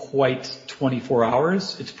been quite 24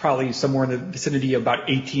 hours. It's probably somewhere in the vicinity of about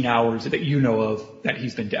 18 hours that you know of that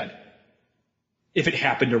he's been dead. If it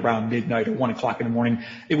happened around midnight or 1 o'clock in the morning,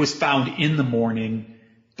 it was found in the morning,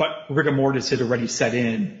 but rigor mortis had already set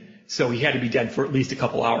in, so he had to be dead for at least a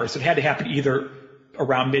couple hours. So it had to happen either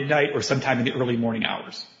around midnight or sometime in the early morning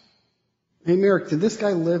hours. Hey, Merrick, did this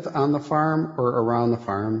guy live on the farm or around the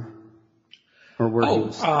farm? Or where he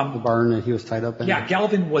was, the barn that he was tied up in? Yeah,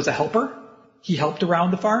 Galvin was a helper. He helped around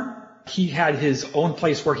the farm. He had his own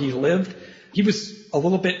place where he lived. He was a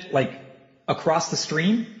little bit like across the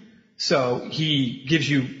stream, so he gives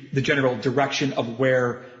you the general direction of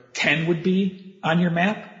where 10 would be on your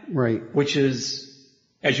map. Right. Which is,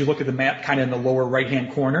 as you look at the map, kind of in the lower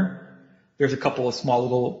right-hand corner. There's a couple of small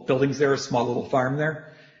little buildings there, a small little farm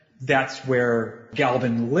there. That's where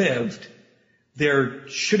Galvin lived. There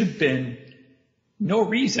should have been no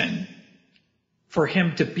reason for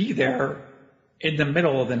him to be there in the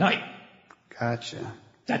middle of the night. Gotcha.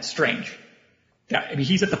 That's strange. Yeah, I mean,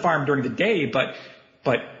 he's at the farm during the day, but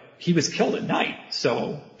he was killed at night,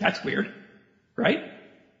 so that's weird, right?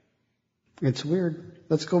 It's weird.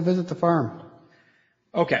 Let's go visit the farm.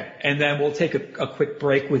 Okay, and then we'll take a quick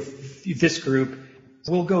break with this group.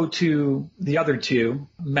 We'll go to the other two,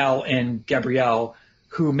 Mel and Gabrielle,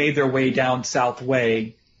 who made their way down South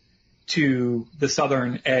Way to the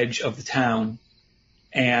southern edge of the town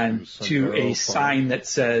and to a sign that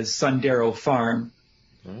says Sundero Farm.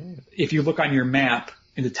 Oh. If you look on your map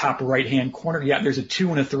in the top right-hand corner, yeah, there's a 2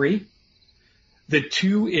 and a 3. The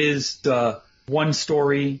 2 is the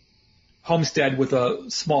one-story homestead with a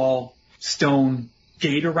small stone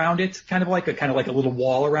gate around it, kind of like a little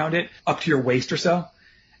wall around it, up to your waist or so.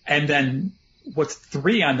 And then what's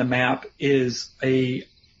 3 on the map is a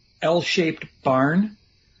L-shaped barn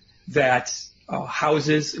that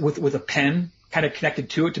houses with a pen kind of connected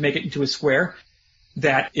to it to make it into a square.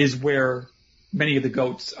 That is where many of the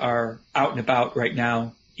goats are out and about right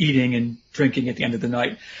now, eating and drinking at the end of the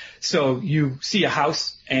night. So you see a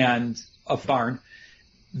house and a barn.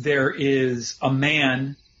 There is a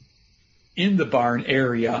man in the barn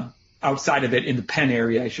area, outside of it, in the pen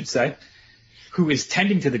area, I should say, who is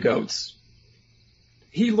tending to the goats.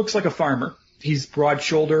 He looks like a farmer. He's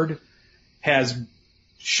broad-shouldered, has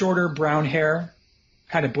shorter brown hair,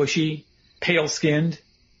 kind of bushy, pale-skinned,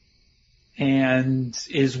 and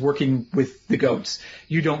is working with the goats.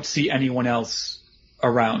 You don't see anyone else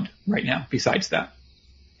around right now besides that,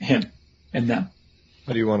 him and them.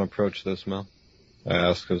 How do you want to approach this, Mel? I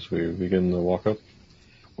ask as we begin the walk-up.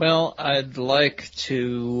 Well, I'd like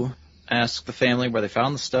to ask the family where they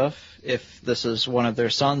found the stuff. If this is one of their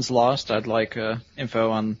sons lost, I'd like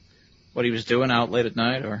info on what he was doing out late at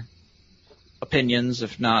night, or opinions,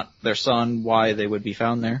 if not their son, why they would be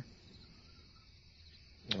found there.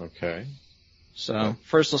 Okay. So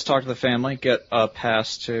first let's talk to the family, get a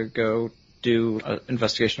pass to go do an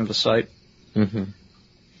investigation of the site. Mm-hmm.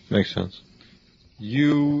 Makes sense.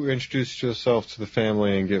 You introduce yourself to the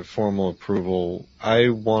family and get formal approval. I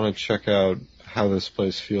want to check out how this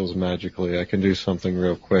place feels magically. I can do something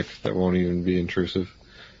real quick that won't even be intrusive.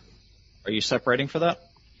 Are you separating for that?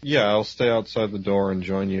 Yeah, I'll stay outside the door and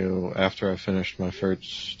join you after I finished my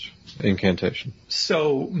first incantation.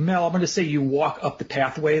 So, Mel, I'm going to say you walk up the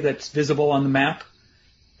pathway that's visible on the map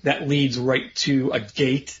that leads right to a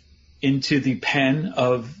gate into the pen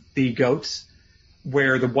of the goats,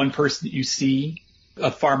 where the one person that you see, a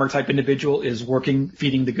farmer-type individual, is working,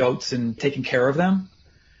 feeding the goats and taking care of them.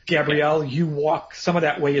 Gabrielle, you walk some of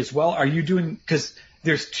that way as well. Are you doing, because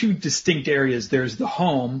there's two distinct areas. There's the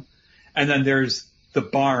home, and then there's the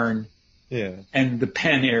barn and the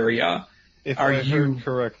pen area. If I heard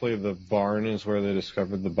correctly, the barn is where they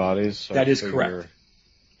discovered the bodies. So that is correct.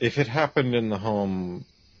 If it happened in the home,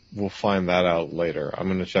 we'll find that out later. I'm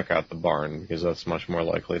going to check out the barn because that's much more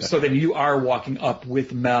likely to happen. Then you are walking up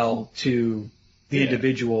with Mel to the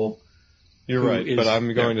individual. You're right, but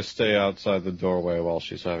I'm going to stay outside the doorway while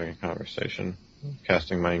she's having a conversation,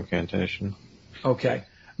 casting my incantation. Okay.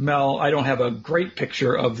 Mel, I don't have a great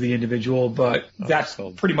picture of the individual, but that's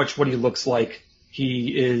pretty much what he looks like.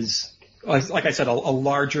 He is, like I said, a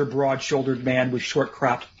larger, broad-shouldered man with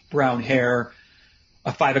short-cropped brown hair,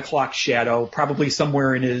 a 5 o'clock shadow, probably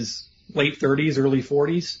somewhere in his late 30s, early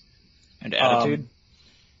 40s. And attitude?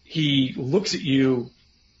 He looks at you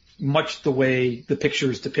much the way the picture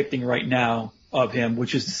is depicting right now of him,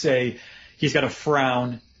 which is to say he's got a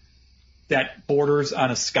frown that borders on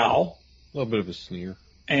a scowl. A little bit of a sneer.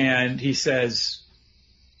 And he says,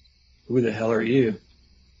 "Who the hell are you?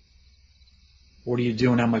 What are you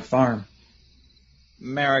doing on my farm?"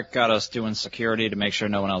 Merrick got us doing security to make sure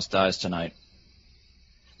no one else dies tonight.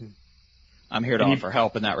 I'm here to offer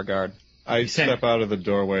help in that regard. I step out of the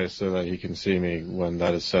doorway so that he can see me when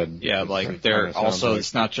that is said. Yeah, like they're also,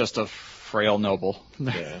 it's not just a frail noble.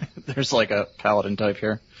 Yeah. There's like a paladin type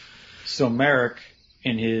here. So Merrick,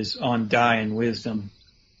 in his undying wisdom,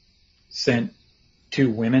 sent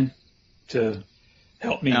 2 women to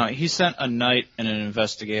help me. Now, he sent a knight and an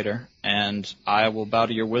investigator, and I will bow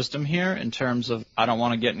to your wisdom here in terms of I don't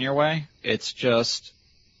want to get in your way. It's just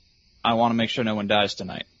I want to make sure no one dies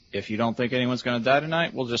tonight. If you don't think anyone's going to die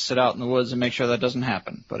tonight, we'll just sit out in the woods and make sure that doesn't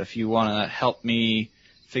happen. But if you want to help me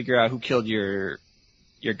figure out who killed your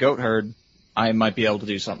goat herd, I might be able to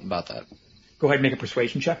do something about that. Go ahead and make a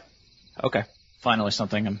persuasion check. Okay. Finally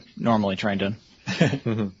something I'm normally trained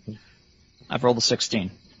in. I've rolled a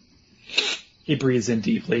 16. He breathes in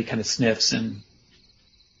deeply, kind of sniffs, and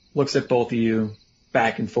looks at both of you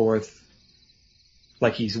back and forth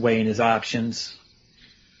like he's weighing his options.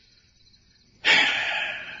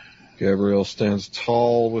 Gabrielle stands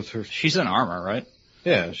tall with her... She's in armor, right?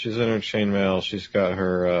 Yeah, she's in her chainmail. She's got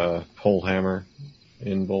her pole hammer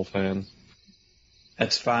in both hands.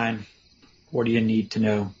 That's fine. What do you need to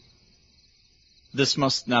know? This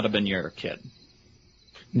must not have been your kid.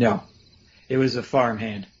 No. It was a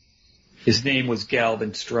farmhand. His name was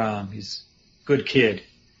Galvin Strom. He's a good kid.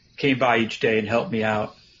 Came by each day and helped me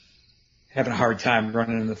out. Having a hard time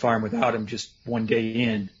running the farm without him just one day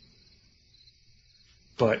in.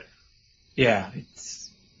 But, yeah,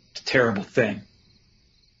 it's a terrible thing.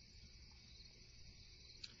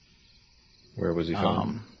 Where was he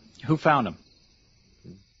found? Who found him?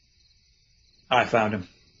 I found him.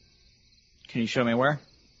 Can you show me where?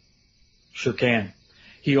 Sure can.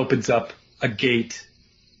 He opens up a gate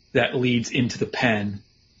that leads into the pen,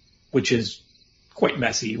 which is quite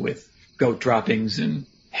messy with goat droppings and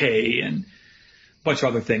hay and a bunch of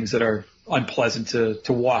other things that are unpleasant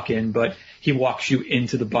to walk in, but he walks you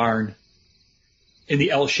into the barn. In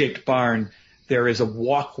the L-shaped barn, there is a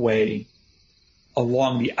walkway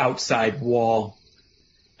along the outside wall,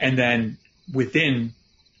 and then within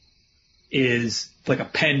is like a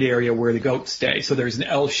penned area where the goats stay. So there's an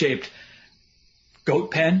L-shaped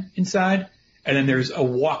goat pen inside, and then there's a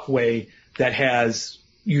walkway that has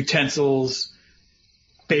utensils,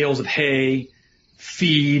 bales of hay,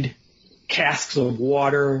 feed, casks of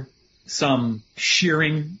water, some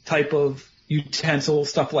shearing type of utensil,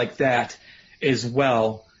 stuff like that as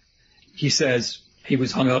well. He says he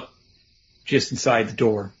was hung up just inside the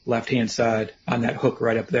door, left-hand side, on that hook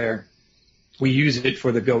right up there. We use it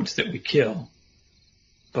for the goats that we kill,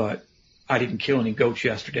 but I didn't kill any goats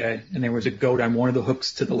yesterday, and there was a goat on one of the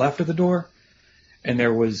hooks to the left of the door, and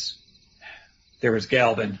there was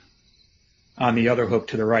Galvin on the other hook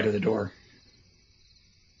to the right of the door.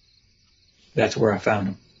 That's where I found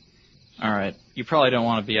him. All right. You probably don't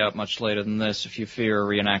want to be out much later than this if you fear a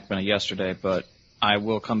reenactment of yesterday, but I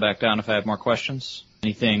will come back down if I have more questions.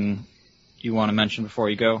 Anything you want to mention before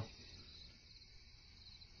you go?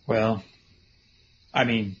 Well, I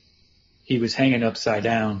mean, he was hanging upside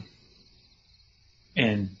down,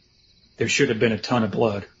 and there should have been a ton of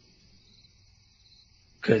blood,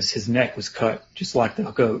 because his neck was cut just like the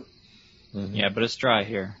goat. Mm-hmm. Yeah, but it's dry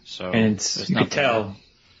here, so... And you can tell,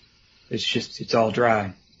 it's all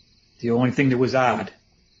dry. The only thing that was odd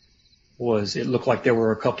was it looked like there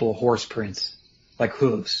were a couple of horse prints, like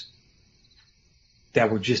hooves, that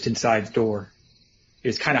were just inside the door. It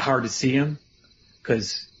was kind of hard to see them,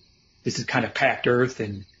 because this is kind of packed earth,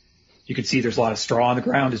 and you can see there's a lot of straw on the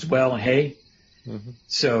ground as well, and hay. Mm-hmm.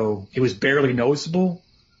 So it was barely noticeable,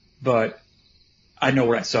 but I know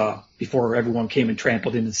what I saw before everyone came and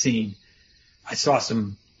trampled in the scene. I saw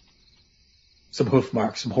some hoof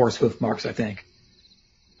marks, some horse hoof marks, I think.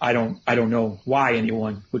 I don't know why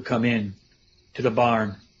anyone would come in to the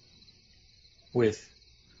barn with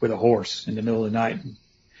a horse in the middle of the night.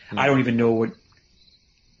 Mm-hmm. I don't even know what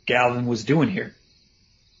Galvin was doing here.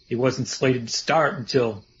 He wasn't slated to start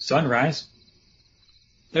until sunrise.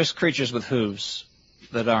 There's creatures with hooves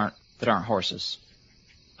that aren't horses.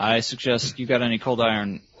 I suggest you got any cold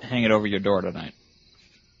iron, hang it over your door tonight.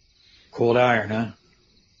 Cold iron, huh?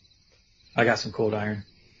 I got some cold iron.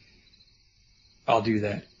 I'll do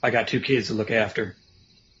that. I got 2 kids to look after.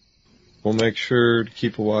 We'll make sure to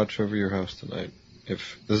keep a watch over your house tonight.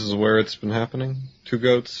 If this is where it's been happening, 2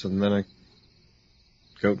 goats and then a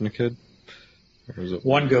goat and a kid? Or is it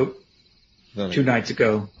 1 goat 2 nights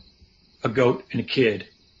ago, a goat and a kid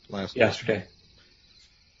yesterday.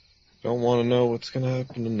 Don't want to know what's going to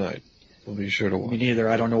happen tonight. We'll be sure to watch. Me neither.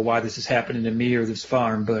 I don't know why this is happening to me or this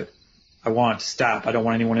farm, but I want it to stop. I don't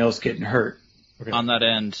want anyone else getting hurt. Okay. On that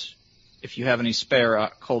end, if you have any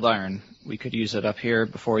spare cold iron, we could use it up here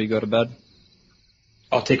before you go to bed.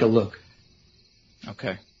 I'll take a look.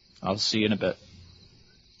 Okay. I'll see you in a bit.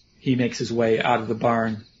 He makes his way out of the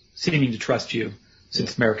barn, seeming to trust you,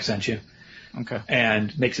 since Merrick sent you. Okay.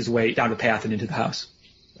 And makes his way down the path and into the house.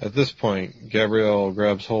 At this point, Gabrielle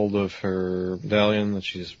grabs hold of her medallion that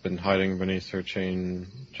she's been hiding beneath her chain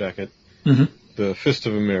jacket, the Fist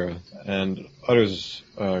of Amira, and utters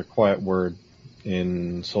a quiet word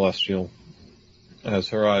in Celestial as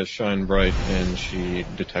her eyes shine bright and she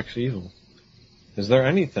detects evil. Is there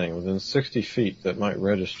anything within 60 feet that might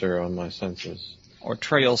register on my senses? Or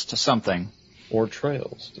trails to something. Or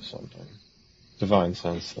trails to something. Divine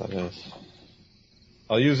sense, that is.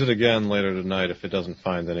 I'll use it again later tonight if it doesn't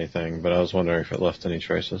find anything, but I was wondering if it left any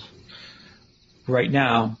traces. Right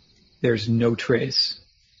now, there's no trace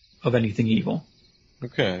of anything evil.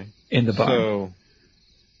 Okay. In the barn. So,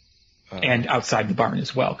 and outside the barn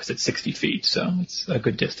as well, because it's 60 feet, so it's a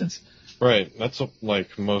good distance. Right. That's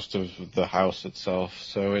like most of the house itself,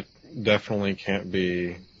 so it definitely can't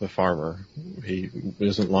be the farmer. He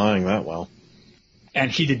isn't lying that well.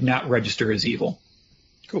 And he did not register as evil.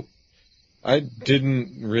 Cool. I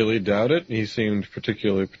didn't really doubt it. He seemed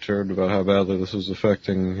particularly perturbed about how badly this was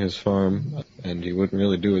affecting his farm, and he wouldn't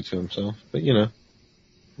really do it to himself. But,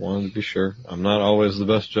 wanted to be sure. I'm not always the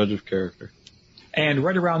best judge of character. And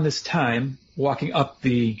right around this time, walking up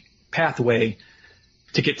the pathway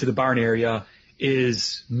to get to the barn area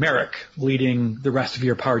is Merrick leading the rest of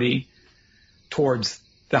your party towards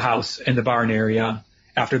the house and the barn area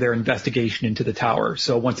after their investigation into the tower.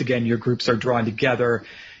 So once again, your groups are drawn together,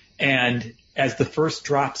 and as the first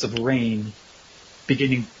drops of rain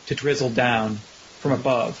beginning to drizzle down from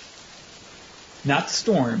above, not the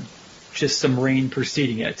storm, just some rain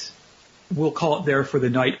preceding it, we'll call it there for the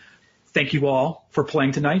night. Thank you all for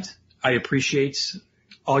playing tonight. I appreciate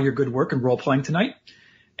all your good work and role-playing tonight.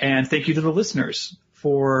 And thank you to the listeners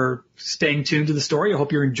for staying tuned to the story. I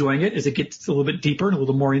hope you're enjoying it as it gets a little bit deeper and a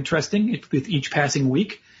little more interesting with each passing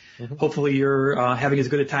week. Mm-hmm. Hopefully you're having as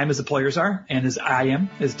good a time as the players are and as I am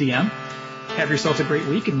as DM. Have yourselves a great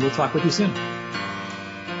week, and we'll talk with you soon.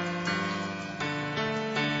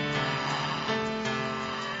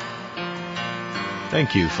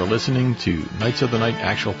 Thank you for listening to Knights of the Night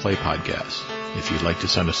Actual Play Podcast. If you'd like to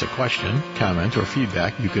send us a question, comment, or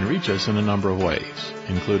feedback, you can reach us in a number of ways,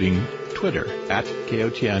 including Twitter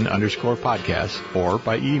 @KOTN_podcast or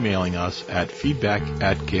by emailing us at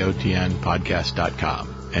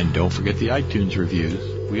feedback@KOTNpodcast.com. And don't forget the iTunes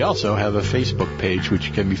reviews. We also have a Facebook page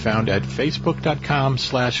which can be found at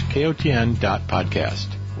facebook.com/KOTN.podcast.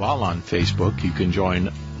 While on Facebook, you can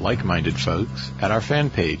join like-minded folks at our fan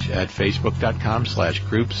page at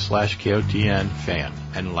facebook.com/groups/KOTNfan.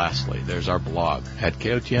 And lastly, there's our blog at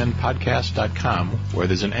KOTNpodcast.com, where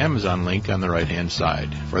there's an Amazon link on the right-hand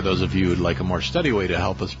side. For those of you who'd like a more steady way to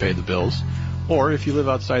help us pay the bills, or if you live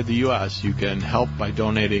outside the U.S., you can help by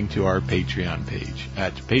donating to our Patreon page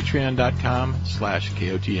at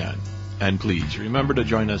patreon.com/KOTN. And please remember to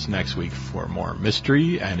join us next week for more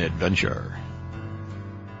mystery and adventure.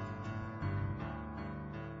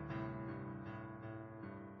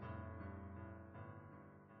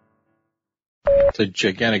 It's a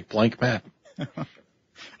gigantic blank map.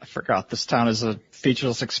 I forgot this town is a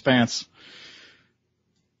featureless expanse.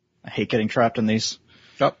 I hate getting trapped in these.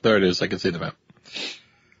 Oh, there it is. I can see the map.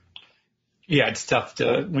 Yeah, it's tough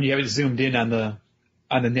to when you have it zoomed in on the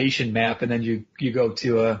nation map, and then you go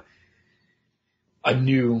to a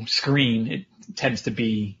new screen. It tends to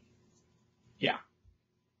be,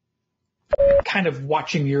 kind of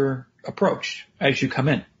watching your approach as you come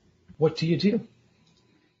in. What do you do?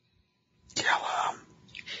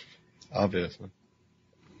 Obviously.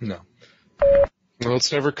 No. Well,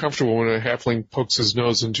 it's never comfortable when a halfling pokes his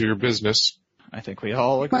nose into your business. I think we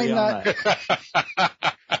all agree on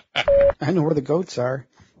that. I know where the goats are.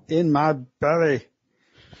 In my belly.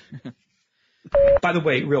 By the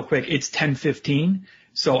way, real quick, it's 10:15,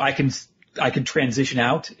 so I can transition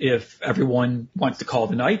out if everyone wants to call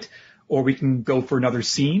it a night, or we can go for another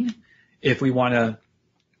scene if we want to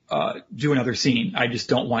do another scene. I just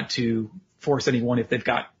don't want to force anyone if they've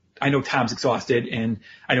got. I know Tom's exhausted, and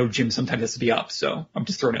I know Jim sometimes has to be up, so I'm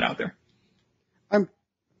just throwing it out there. I'm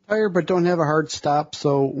tired, but don't have a hard stop,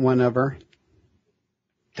 so whenever.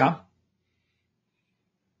 Tom?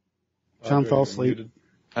 Tom fell asleep.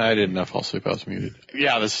 I did not fall asleep. I was muted.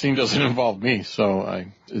 Yeah, this scene doesn't involve me, so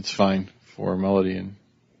it's fine for Melody and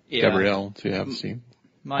Gabrielle to have a scene.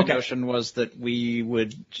 My notion was that we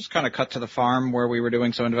would just kind of cut to the farm where we were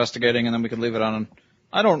doing some investigating, and then we could leave it on.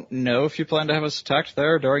 I don't know if you plan to have us attacked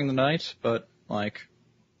there during the night, but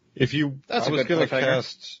if you, that's I was a good going to cliffhanger.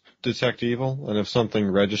 cast Detect Evil, and if something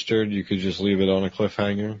registered, you could just leave it on a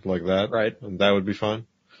cliffhanger like that, right? And that would be fine.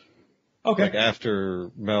 Okay. Like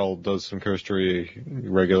after Mel does some cursory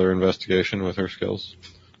regular investigation with her skills.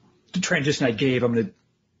 The transition I gave, I'm going to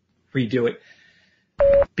redo it.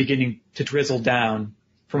 Beginning to drizzle down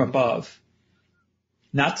from above.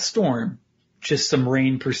 Not the storm, just some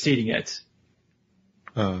rain preceding it.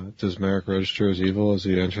 Does Merrick register as evil as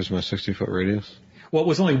he enters my 60-foot radius? Well, it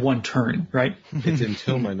was only one turn, right? It's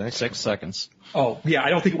until my next 6 seconds. Oh, yeah, I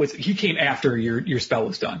don't think it was. He came after your spell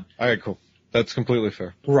was done. All right, cool. That's completely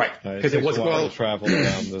fair. Right, because it wasn't. Well, travel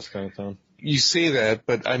around this kind of town. You say that,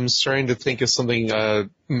 but I'm starting to think of something.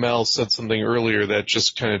 Mel said something earlier that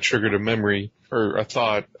just kind of triggered a memory or a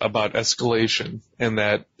thought about escalation, and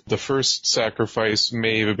that the first sacrifice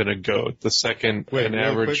may have been a goat. The second, an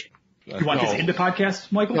average. Quick. You want this into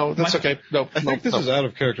podcast, Michael? No, that's okay. No, I think this is out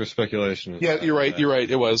of character speculation. Yeah, you're right. You're right.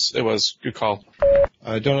 It was. Good call.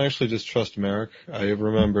 I don't actually distrust Merrick. I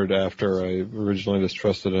remembered after I originally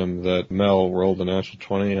distrusted him that Mel rolled a natural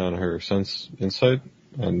 20 on her sense insight,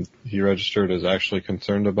 and he registered as actually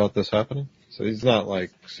concerned about this happening. So he's not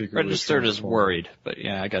secretly Registered as worried, but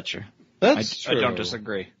yeah, I got you. That's true. I don't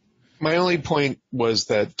disagree. My only point was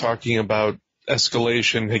that talking about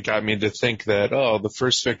escalation had got me to think that, the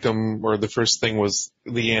first victim or the first thing was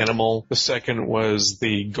the animal. The second was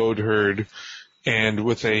the goat herd. And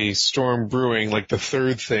with a storm brewing, the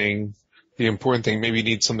third thing, the important thing, maybe you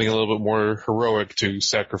need something a little bit more heroic to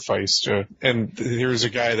sacrifice to. And here's a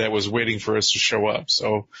guy that was waiting for us to show up.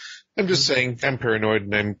 So I'm just saying I'm paranoid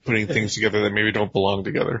and I'm putting things together that maybe don't belong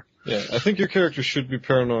together. Yeah, I think your character should be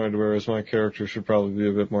paranoid, whereas my character should probably be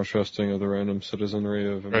a bit more trusting of the random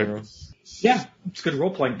citizenry of Amira. Right. Yeah, it's good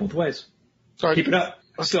role-playing both ways. Sorry. Keep it up.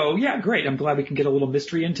 So, yeah, great. I'm glad we can get a little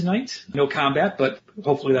mystery in tonight. No combat, but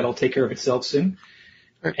hopefully that'll take care of itself soon.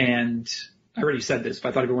 Right. And I already said this, but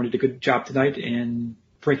I thought everyone did a good job tonight in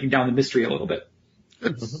breaking down the mystery a little bit.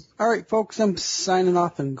 Mm-hmm. All right, folks, I'm signing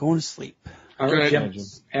off and going to sleep. All right, Jim.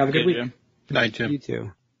 Have a good week. Jim. Good night, Jim. You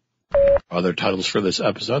too. Other titles for this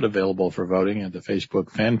episode available for voting at the Facebook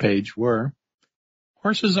fan page were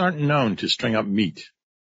Horses Aren't Known to String Up Meat.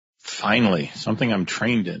 Finally, something I'm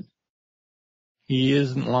trained in. He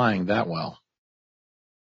isn't lying that well.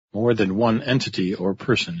 More than one entity or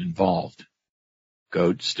person involved.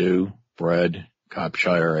 Goat stew, bread,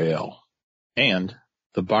 Copseshire ale. And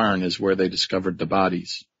the barn is where they discovered the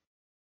bodies.